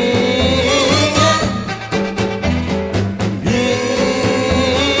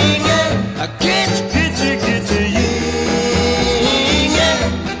 yeah, kitch, kitchy, kitchy, yeah,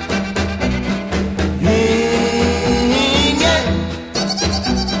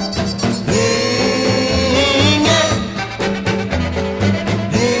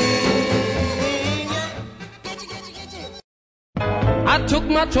 I took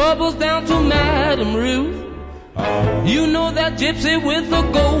my troubles down to Madame Ruth. You know that gypsy with the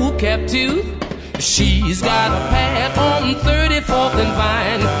gold cap tooth. She's got a pad on 34th and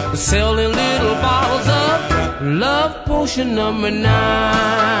Vine, selling little bottles of Love Potion number 9.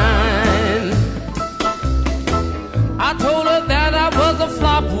 I told her that I was a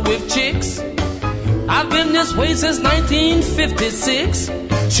flop with chicks. I've been this way since 1956.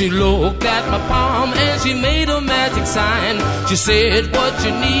 She looked at my palm and she made a magic sign. She said, what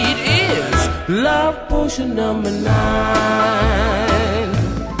you need is Love Potion number 9.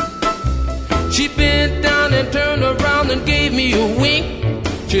 She bent down and turned around and gave me a wink.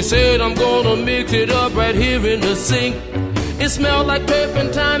 She said, I'm gonna mix it up right here in the sink. It smelled like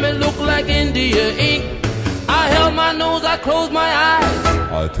turpentine and looked like India ink. I held my nose, I closed my eyes.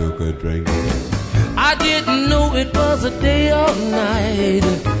 I took a drink. I didn't know it was a day or night.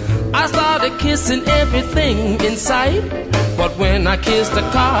 I started kissing everything in sight. But when I kissed a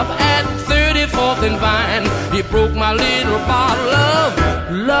cop at 34th and Vine, he broke my little bottle of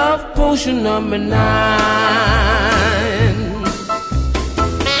Love Potion number 9.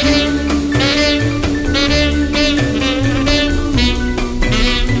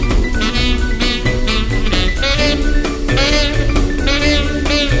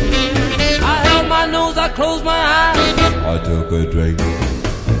 I closed my eyes. I took a drink.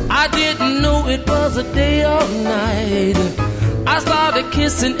 I didn't know it was a day or night. I started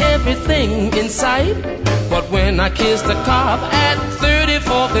kissing everything in sight. But when I kissed the cop at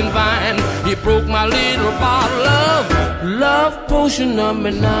 34th and Vine, he broke my little bottle of Love Potion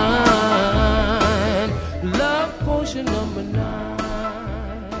number 9. Love Potion number 9.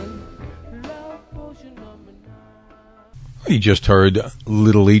 Love Potion number 9. You just heard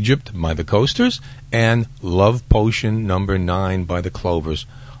Little Egypt by the Coasters and Love Potion number 9 by the Clovers,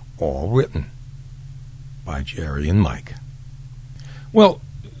 all written by Jerry and Mike. Well,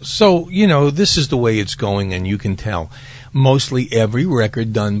 so, you know, this is the way it's going, and you can tell. Mostly every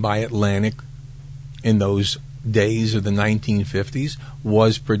record done by Atlantic in those days of the 1950s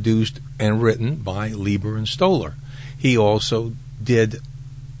was produced and written by Leiber and Stoller. He also did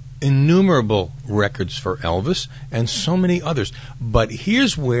innumerable records for Elvis and so many others. But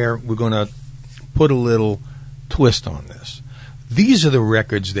here's where we're going to put a little twist on this. These are the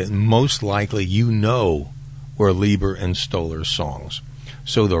records that most likely you know were Leiber and Stoller songs.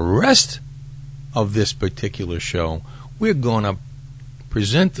 So the rest of this particular show, we're going to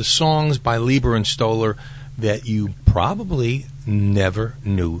present the songs by Leiber and Stoller that you probably never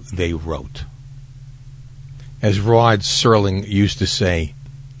knew they wrote. As Rod Serling used to say,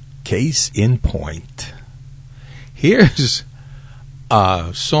 case in point. Here's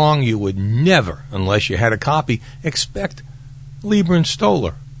a song you would never, unless you had a copy, expect Leiber and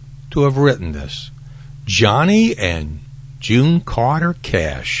Stoller to have written this. Johnny and June Carter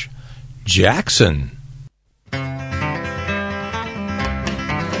Cash, Jackson.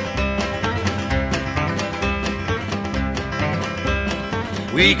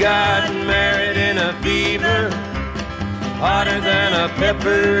 We got married in a fever, hotter than a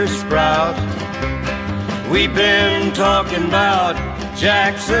pepper sprout. We've been talking about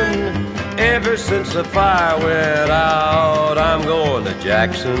Jackson ever since the fire went out. I'm going to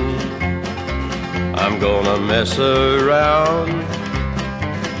Jackson, I'm gonna mess around.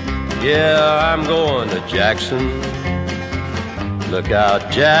 Yeah, I'm going to Jackson, look out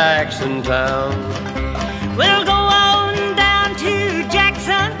Jackson Town. We'll go on down to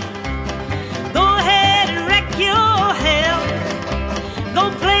Jackson, go ahead and wreck your hell. Go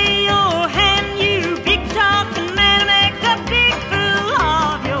play your hand, you big talking man, make a big fool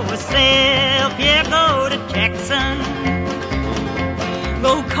of yourself. Yeah, go to Jackson.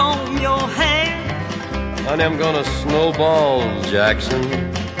 go comb your hair. Honey, I'm gonna snowball Jackson.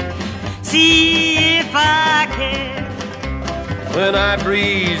 See if I care. When I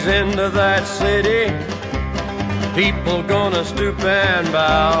breeze into that city, people gonna stoop and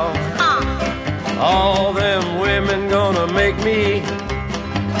bow. All them women gonna make me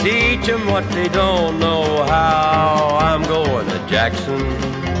teach them what they don't know how. I'm going to Jackson.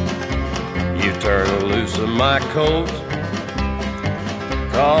 You turn loose of my coat,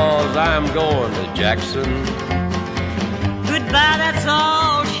 'cause I'm going to Jackson. Goodbye, that's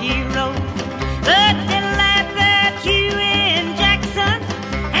all she wrote. But they'll laugh at you in Jackson,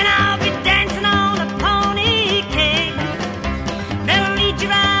 and I'll be dancing on a pony cake. They'll lead you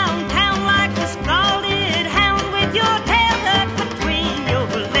around town like a scalded hound with your tail tucked between your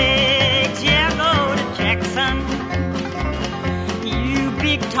legs. Yeah, go to Jackson, you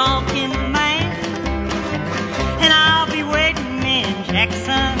big talking man, and I'll be waiting in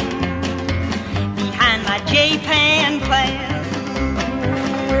Jackson behind my J-Pan class.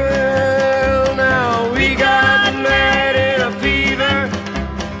 Well, now we got married in a fever,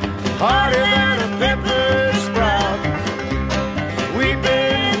 harder than a pepper sprout. We've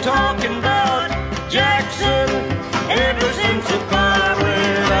been talking about Jackson ever since the fire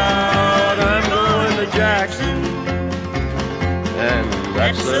went out. I'm going to Jackson, and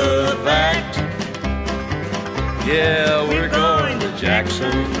that's a fact. Yeah, we're going to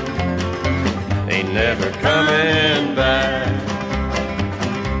Jackson, ain't never coming back.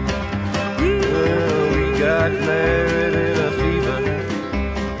 Well, we got married in a fever,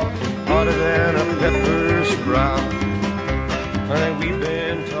 harder than a pepper sprout. Honey, we've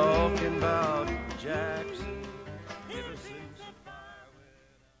been talking about Jackson ever since the fire went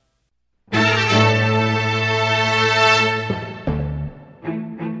out.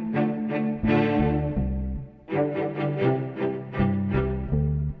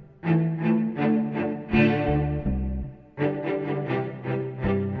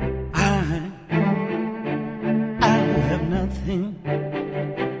 I have nothing.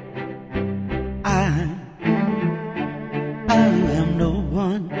 I am no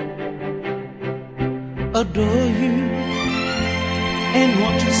one. Adore you and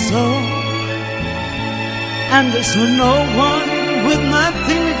want you so. And there's no one with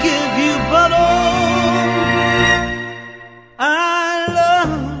nothing to give you but all. I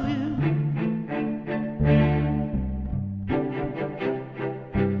love you.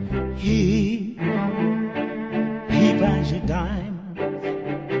 He buys you diamonds,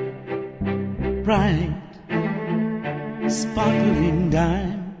 bright, sparkling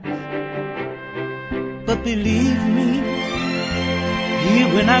diamonds. But believe me,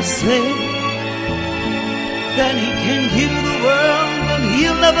 when I say that he can give you the world, but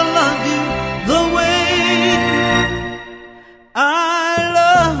he'll never love you the way I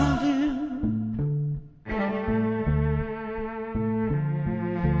love you.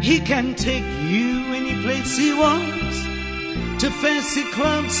 He can take you any place he wants, to fancy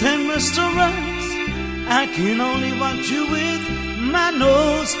clubs and restaurants. I can only watch you with my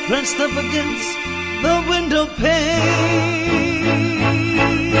nose pressed up against the window pane.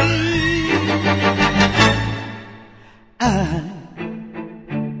 I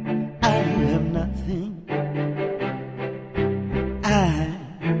have nothing. I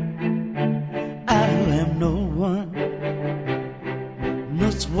am no one.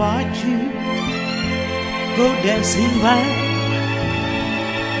 Must watch you go dancing by,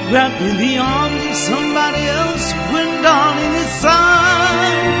 wrapped in the arms of somebody else when darling it's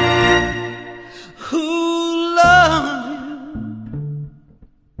time. Who love you?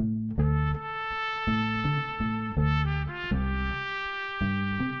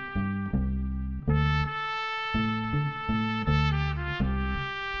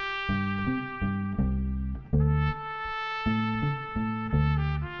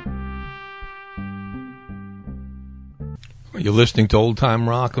 You're listening to Old Time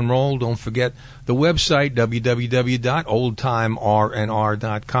Rock and Roll. Don't forget the website,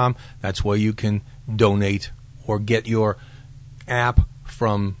 www.oldtimernr.com. That's where you can donate or get your app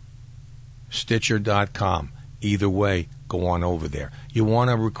from Stitcher.com. Either way, go on over there. You want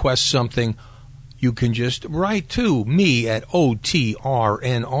to request something, you can just write to me at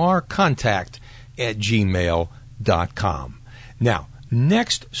otrnrcontact@gmail.com. Now,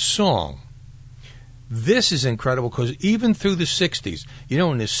 next song. This is incredible because even through the 60s, you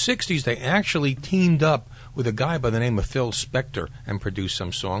know, in the 60s, they actually teamed up with a guy by the name of Phil Spector and produced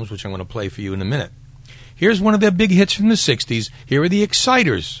some songs, which I'm going to play for you in a minute. Here's one of their big hits from the 60s. Here are the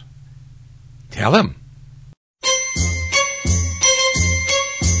Exciters. Tell him.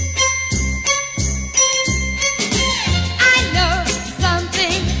 I know something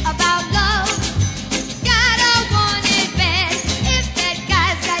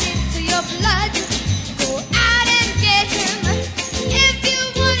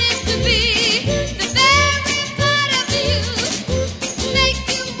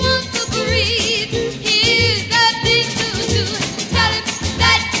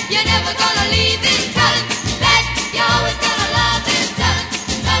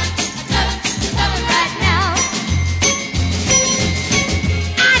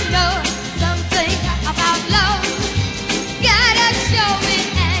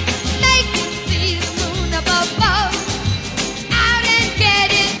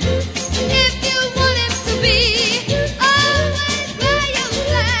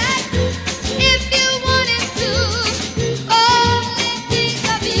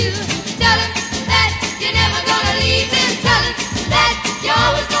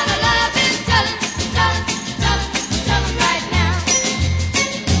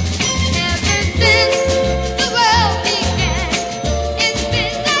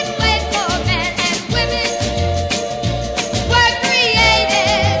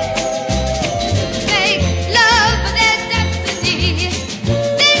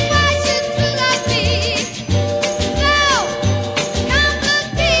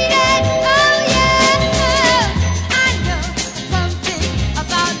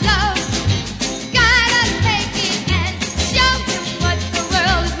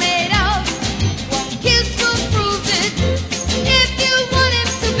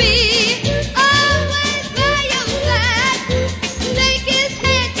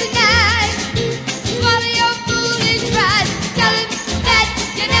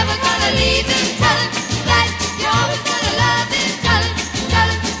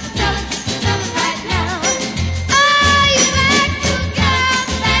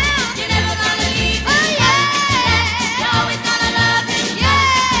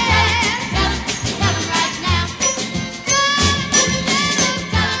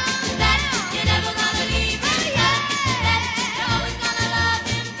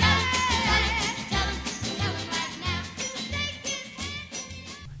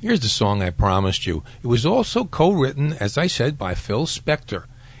Here's the song I promised you. It was also co-written, as I said, by Phil Spector.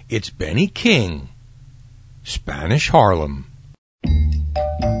 It's Benny King, Spanish Harlem.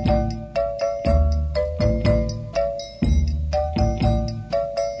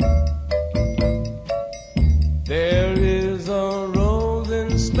 There is a rose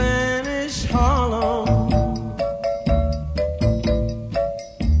in Spanish Harlem,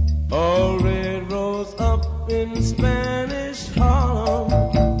 a red rose up in Spanish Harlem.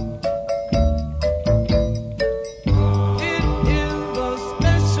 It is a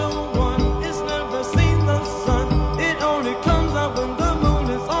special one, it's never seen the sun. It only comes up when the moon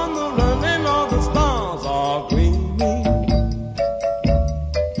is on the run and all the stars are gleaming.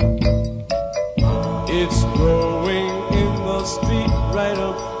 It's growing in the street, right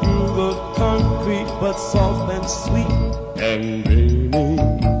up through the concrete, but soft and sweet and dreamy.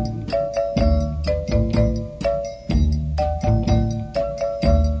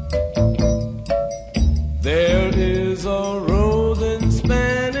 There is a rose in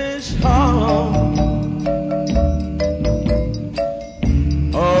Spanish Harlem,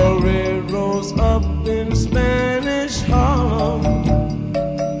 a red rose up in Spanish Harlem.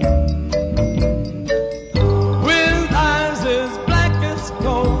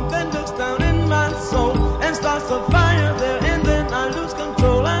 A fire there, and then I lose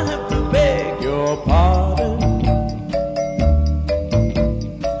control. I have to beg your pardon.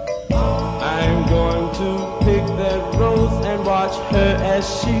 I'm going to pick that rose and watch her as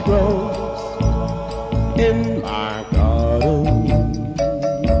she grows in my garden.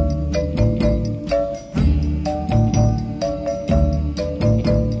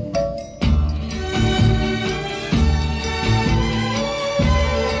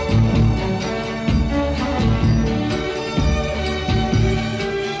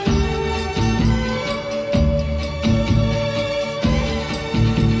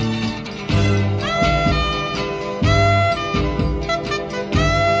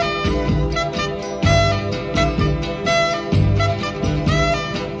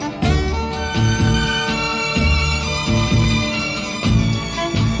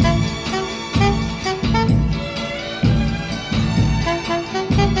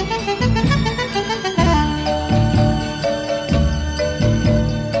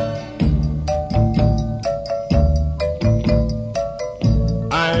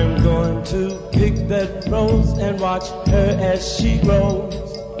 Watch her as she grows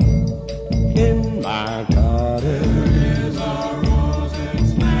in my garden. There is a rose in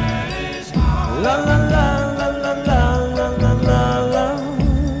Spanish Harlem. La la la la la la la la la.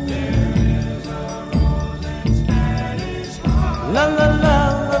 There is a rose in Spanish Harlem. La la la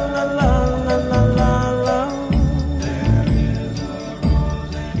la la la la la la. There is a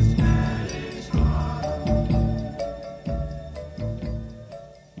rose in Spanish Harlem.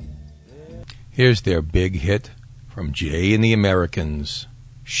 Here's their big hit from Jay and the Americans,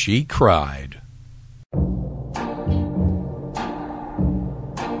 She Cried.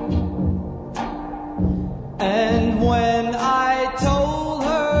 And when I told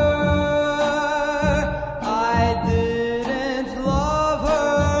her I didn't love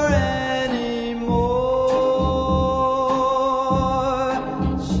her anymore,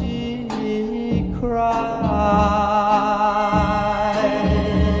 she cried.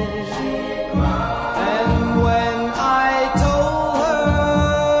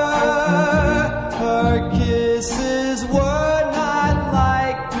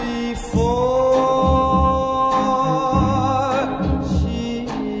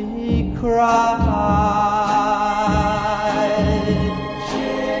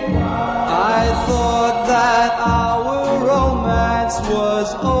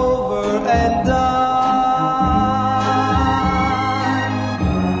 Was over and done,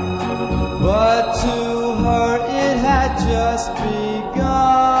 but to her it had just begun.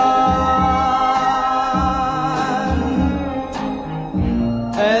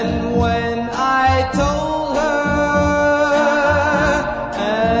 And when I told her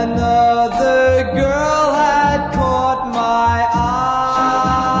another girl had caught my eye,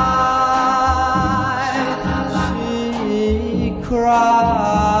 she cried.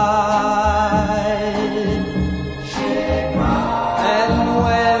 And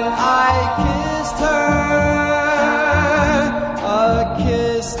when I kissed her, a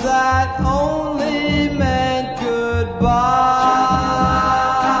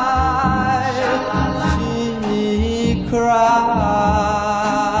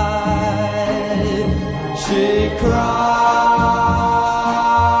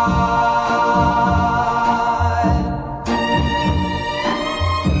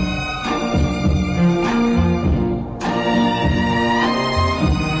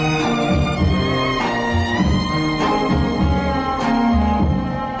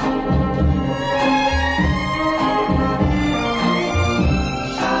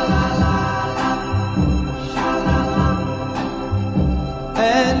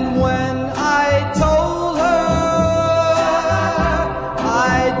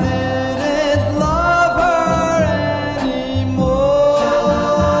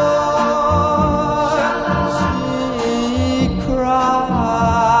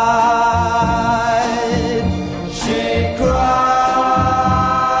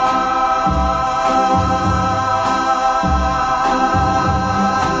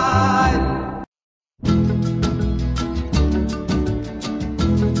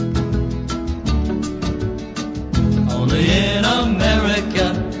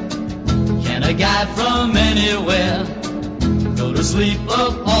fly from anywhere. Go to sleep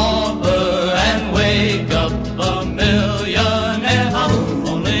a pauper and wake up a millionaire.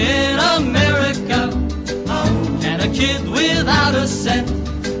 Only in America can a kid without a cent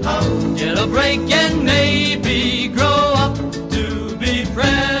get a break and maybe grow up to be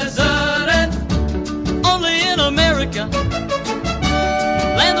president. Only in America,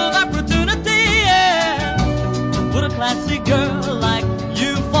 land of opportunity, yeah. Would a classy girl like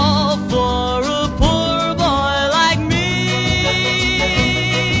you fall for a poor boy like me?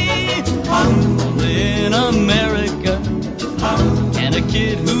 Only in America can a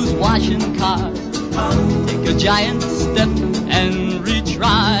kid who's washing cars take a giant step and reach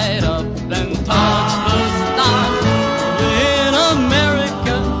right up and touch the stars. Only in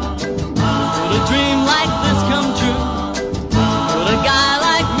America could a dream like this come true. Could a guy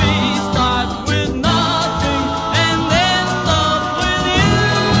like me start with nothing and end up with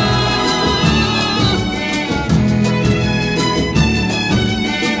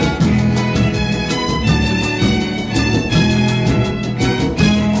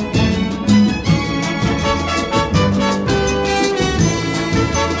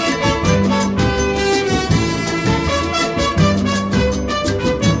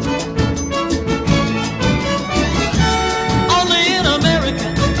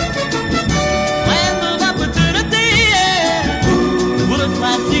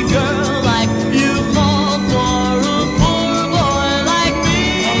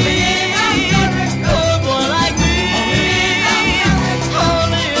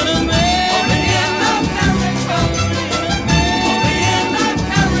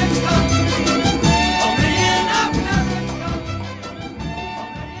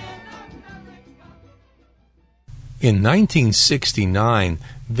In 1969,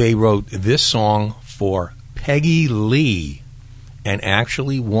 they wrote this song for Peggy Lee and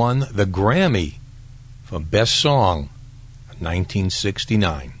actually won the Grammy for Best Song in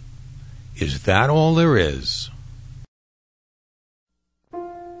 1969. Is that all there is?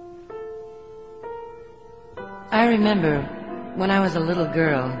 I remember when I was a little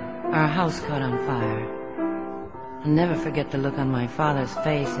girl, our house caught on fire. I'll never forget the look on my father's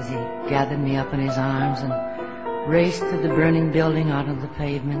face as he gathered me up in his arms and raced through the burning building out on the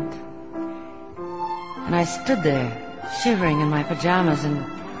pavement. And I stood there, shivering in my pajamas, and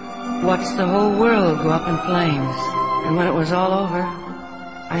watched the whole world go up in flames. And when it was all over,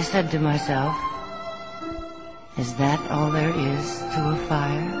 I said to myself, is that all there is to a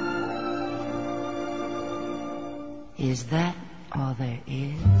fire? Is that all there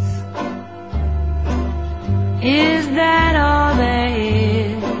is? Is that all there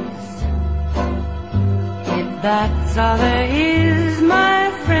is? That's all there is,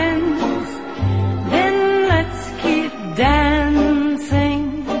 my friends. Then let's keep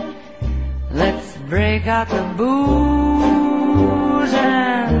dancing. Let's break out the booze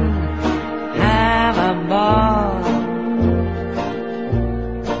and have a ball.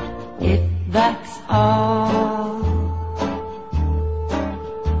 If that's all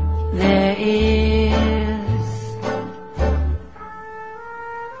there is.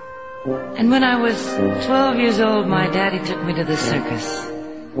 And when I was 12 years old, my daddy took me to the circus,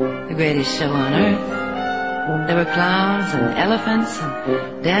 the greatest show on earth. There were clowns and elephants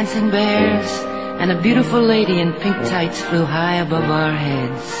and dancing bears, and a beautiful lady in pink tights flew high above our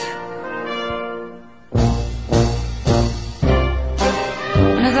heads.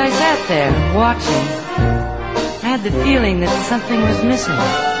 And as I sat there watching, I had the feeling that something was missing.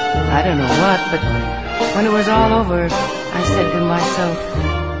 I don't know what, but when it was all over, I said to myself,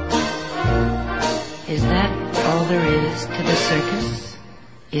 is that all there is to the circus?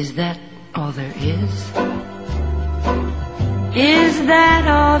 Is that all there is? Is that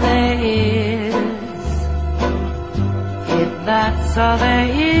all there is? If that's all there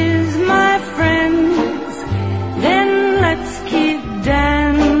is, my friends, then let's keep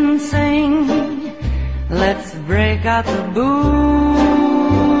dancing. Let's break out the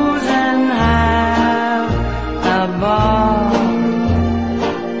booze and have a ball.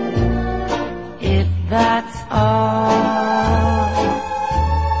 That's all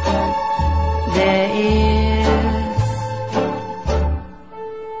there is.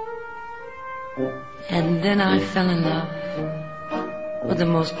 And then I fell in love with the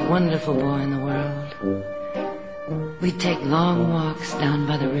most wonderful boy in the world. We'd take long walks down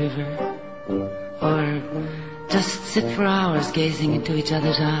by the river, or just sit for hours gazing into each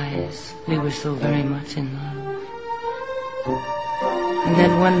other's eyes. We were so very much in love. And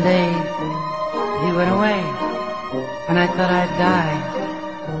then one day, he went away, and I thought I'd die,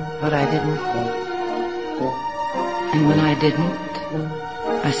 but I didn't. And when I didn't,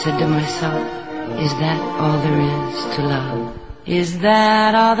 I said to myself, Is that all there is to love? Is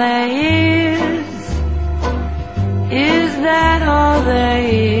that all there is? Is that all there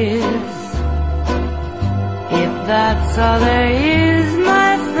is? If that's all there is,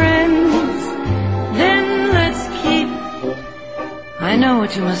 my friends, then let's keep. I know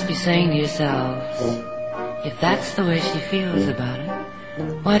what you must be saying to yourselves. If that's the way she feels about it,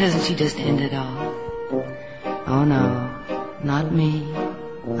 why doesn't she just end it all? Oh no, not me.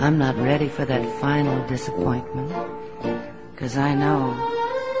 I'm not ready for that final disappointment. 'Cause I know,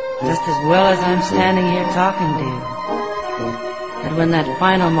 just as well as I'm standing here talking to you, that when that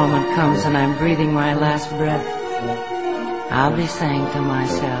final moment comes and I'm breathing my last breath, I'll be saying to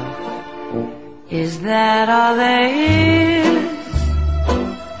myself, is that all there is?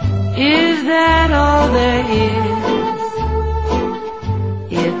 Is that all there is?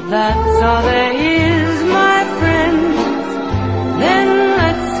 If that's all there is, my friends, then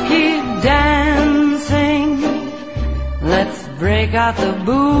let's keep dancing. Let's break out the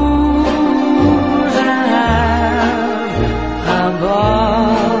booze and have a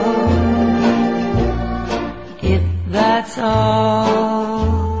ball. If that's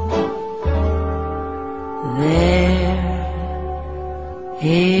all there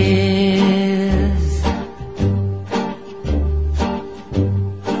is.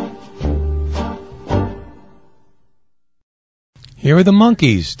 Here are the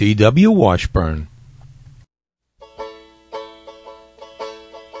Monkees, D.W. Washburn.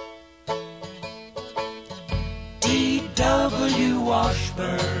 D.W.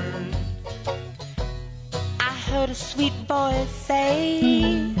 Washburn. I heard a sweet voice say,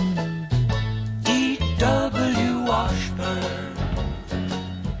 D.W. Washburn,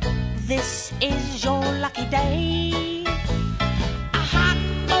 this is your lucky day. A hot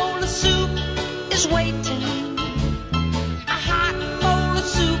bowl of soup is waiting, a hot bowl of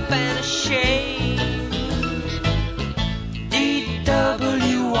soup and a shave.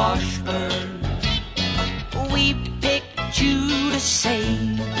 D.W. Washburn, we picked you to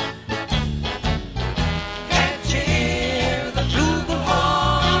save. Can't you hear the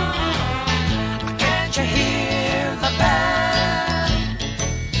flugelhorn? Can't you hear the band?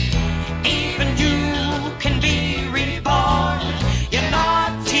 Even you can be reborn. You're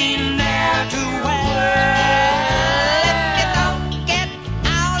naughty ne'er-do-well. If you don't get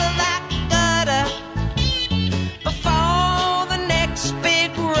out of that gutter before the next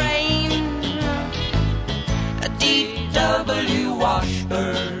big rain, D.W.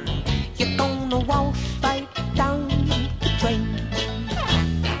 Washburn, you're gonna wash right down the drain.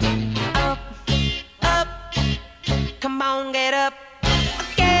 Up, up, come on, get up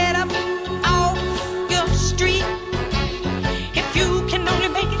off your street. If you can only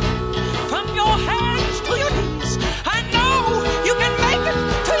make it from your hands to your knees, I know you can make it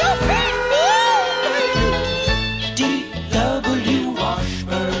to your feet. D.W.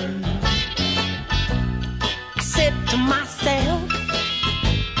 Washburn, I said to myself,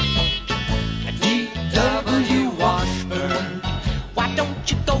 D.W. Washburn, why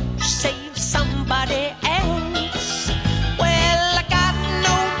don't you go save somebody else? Well, I got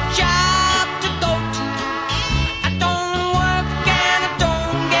no job to go to. I don't work and I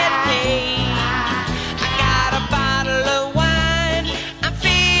don't get paid. I got a bottle of wine, I'm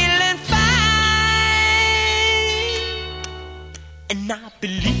feeling fine, and I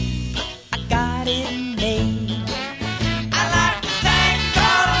believe I got it made. I'd like to thank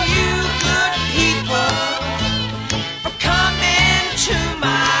all of you good people for coming to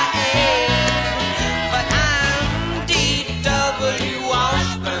my aid. But I'm D.W.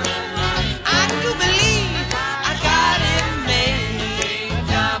 Washburn, I do believe I got it made.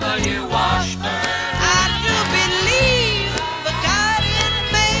 D.W. Washburn, I do believe I got it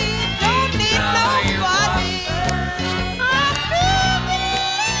made. Don't need nobody. I do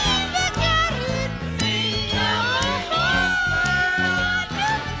believe I got it made.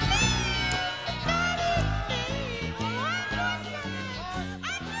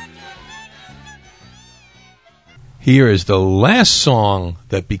 Here is the last song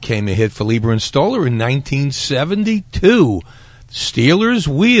that became a hit for Leiber and Stoller in 1972. Steelers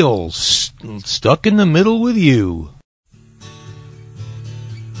Wheels, Stuck in the Middle with You.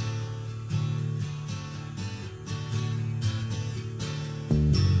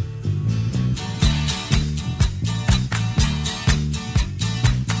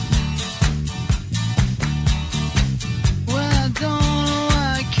 Well, I don't know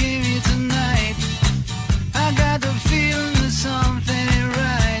why I came here tonight. I got the feeling that something ain't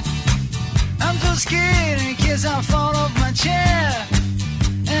right. I'm so scared in case I fall off my chair,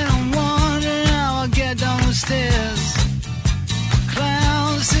 and I'm wondering how I'll get down the stairs.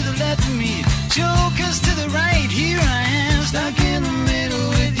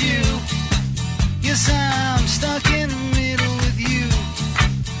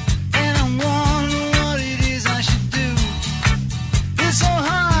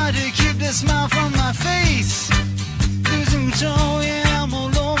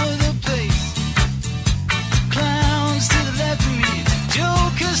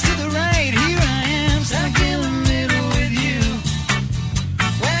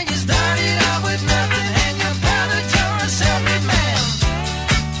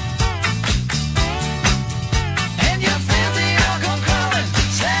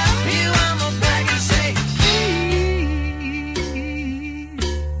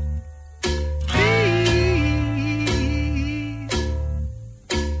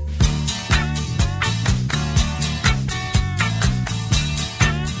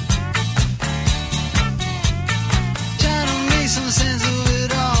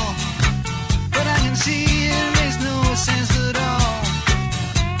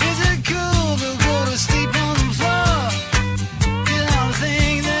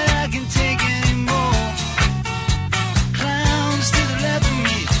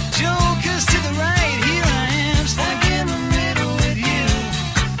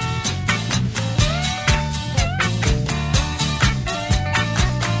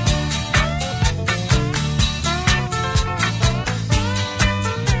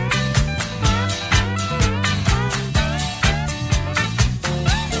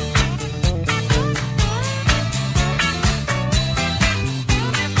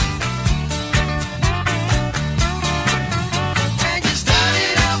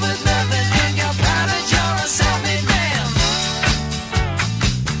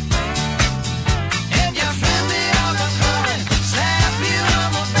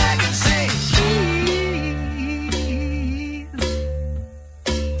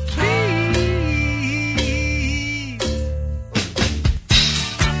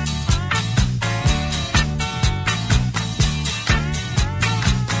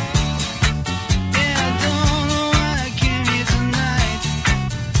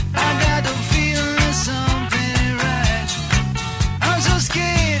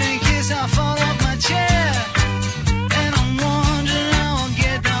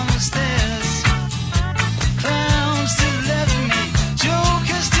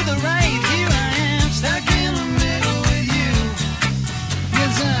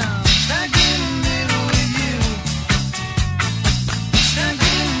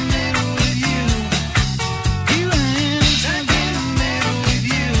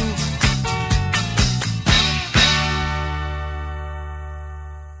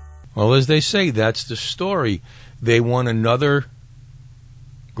 Well, as they say, that's the story. They won another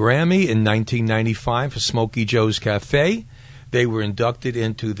Grammy in 1995 for Smokey Joe's Cafe. They were inducted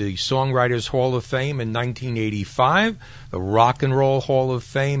into the Songwriters Hall of Fame in 1985, the Rock and Roll Hall of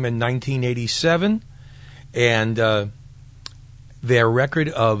Fame in 1987, and their record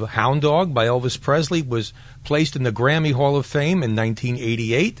of Hound Dog by Elvis Presley was placed in the Grammy Hall of Fame in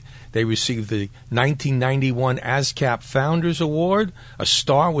 1988. They received the 1991 ASCAP Founders Award. A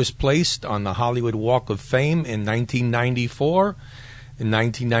star was placed on the Hollywood Walk of Fame in 1994. In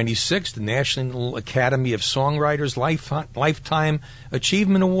 1996, the National Academy of Songwriters Lifetime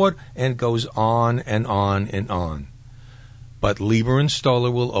Achievement Award, and goes on and on and on. But Leiber and Stoller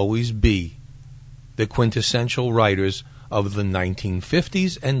will always be the quintessential writers of the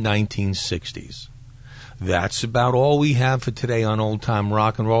 1950s and 1960s. That's about all we have for today on Old Time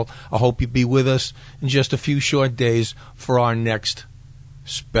Rock and Roll. I hope you'll be with us in just a few short days for our next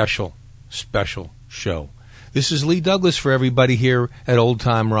special show. This is Lee Douglas for everybody here at Old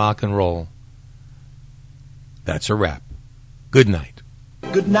Time Rock and Roll. That's a wrap. Good night.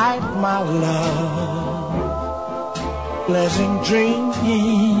 Good night, my love. Pleasant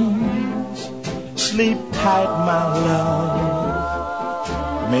dreams. Sleep tight, my love.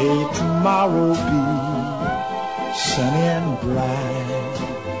 May tomorrow be sunny and bright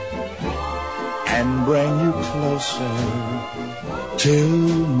and bring you closer to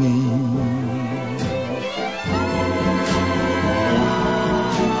me.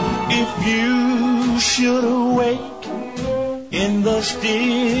 If you should awake in the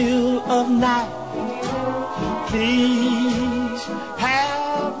still of night, please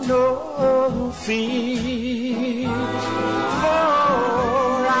have no fear,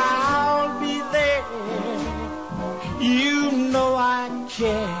 for I'll be there. You know I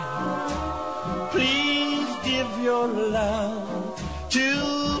care. Please give your love to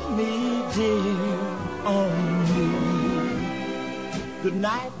me, dear, only. Good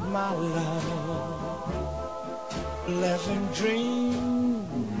night, my love, pleasant dreams,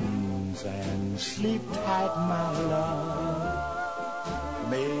 and sleep tight, my love.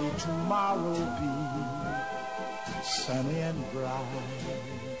 May tomorrow be sunny and bright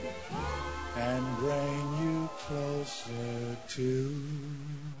and bring you closer to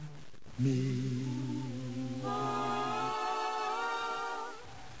me.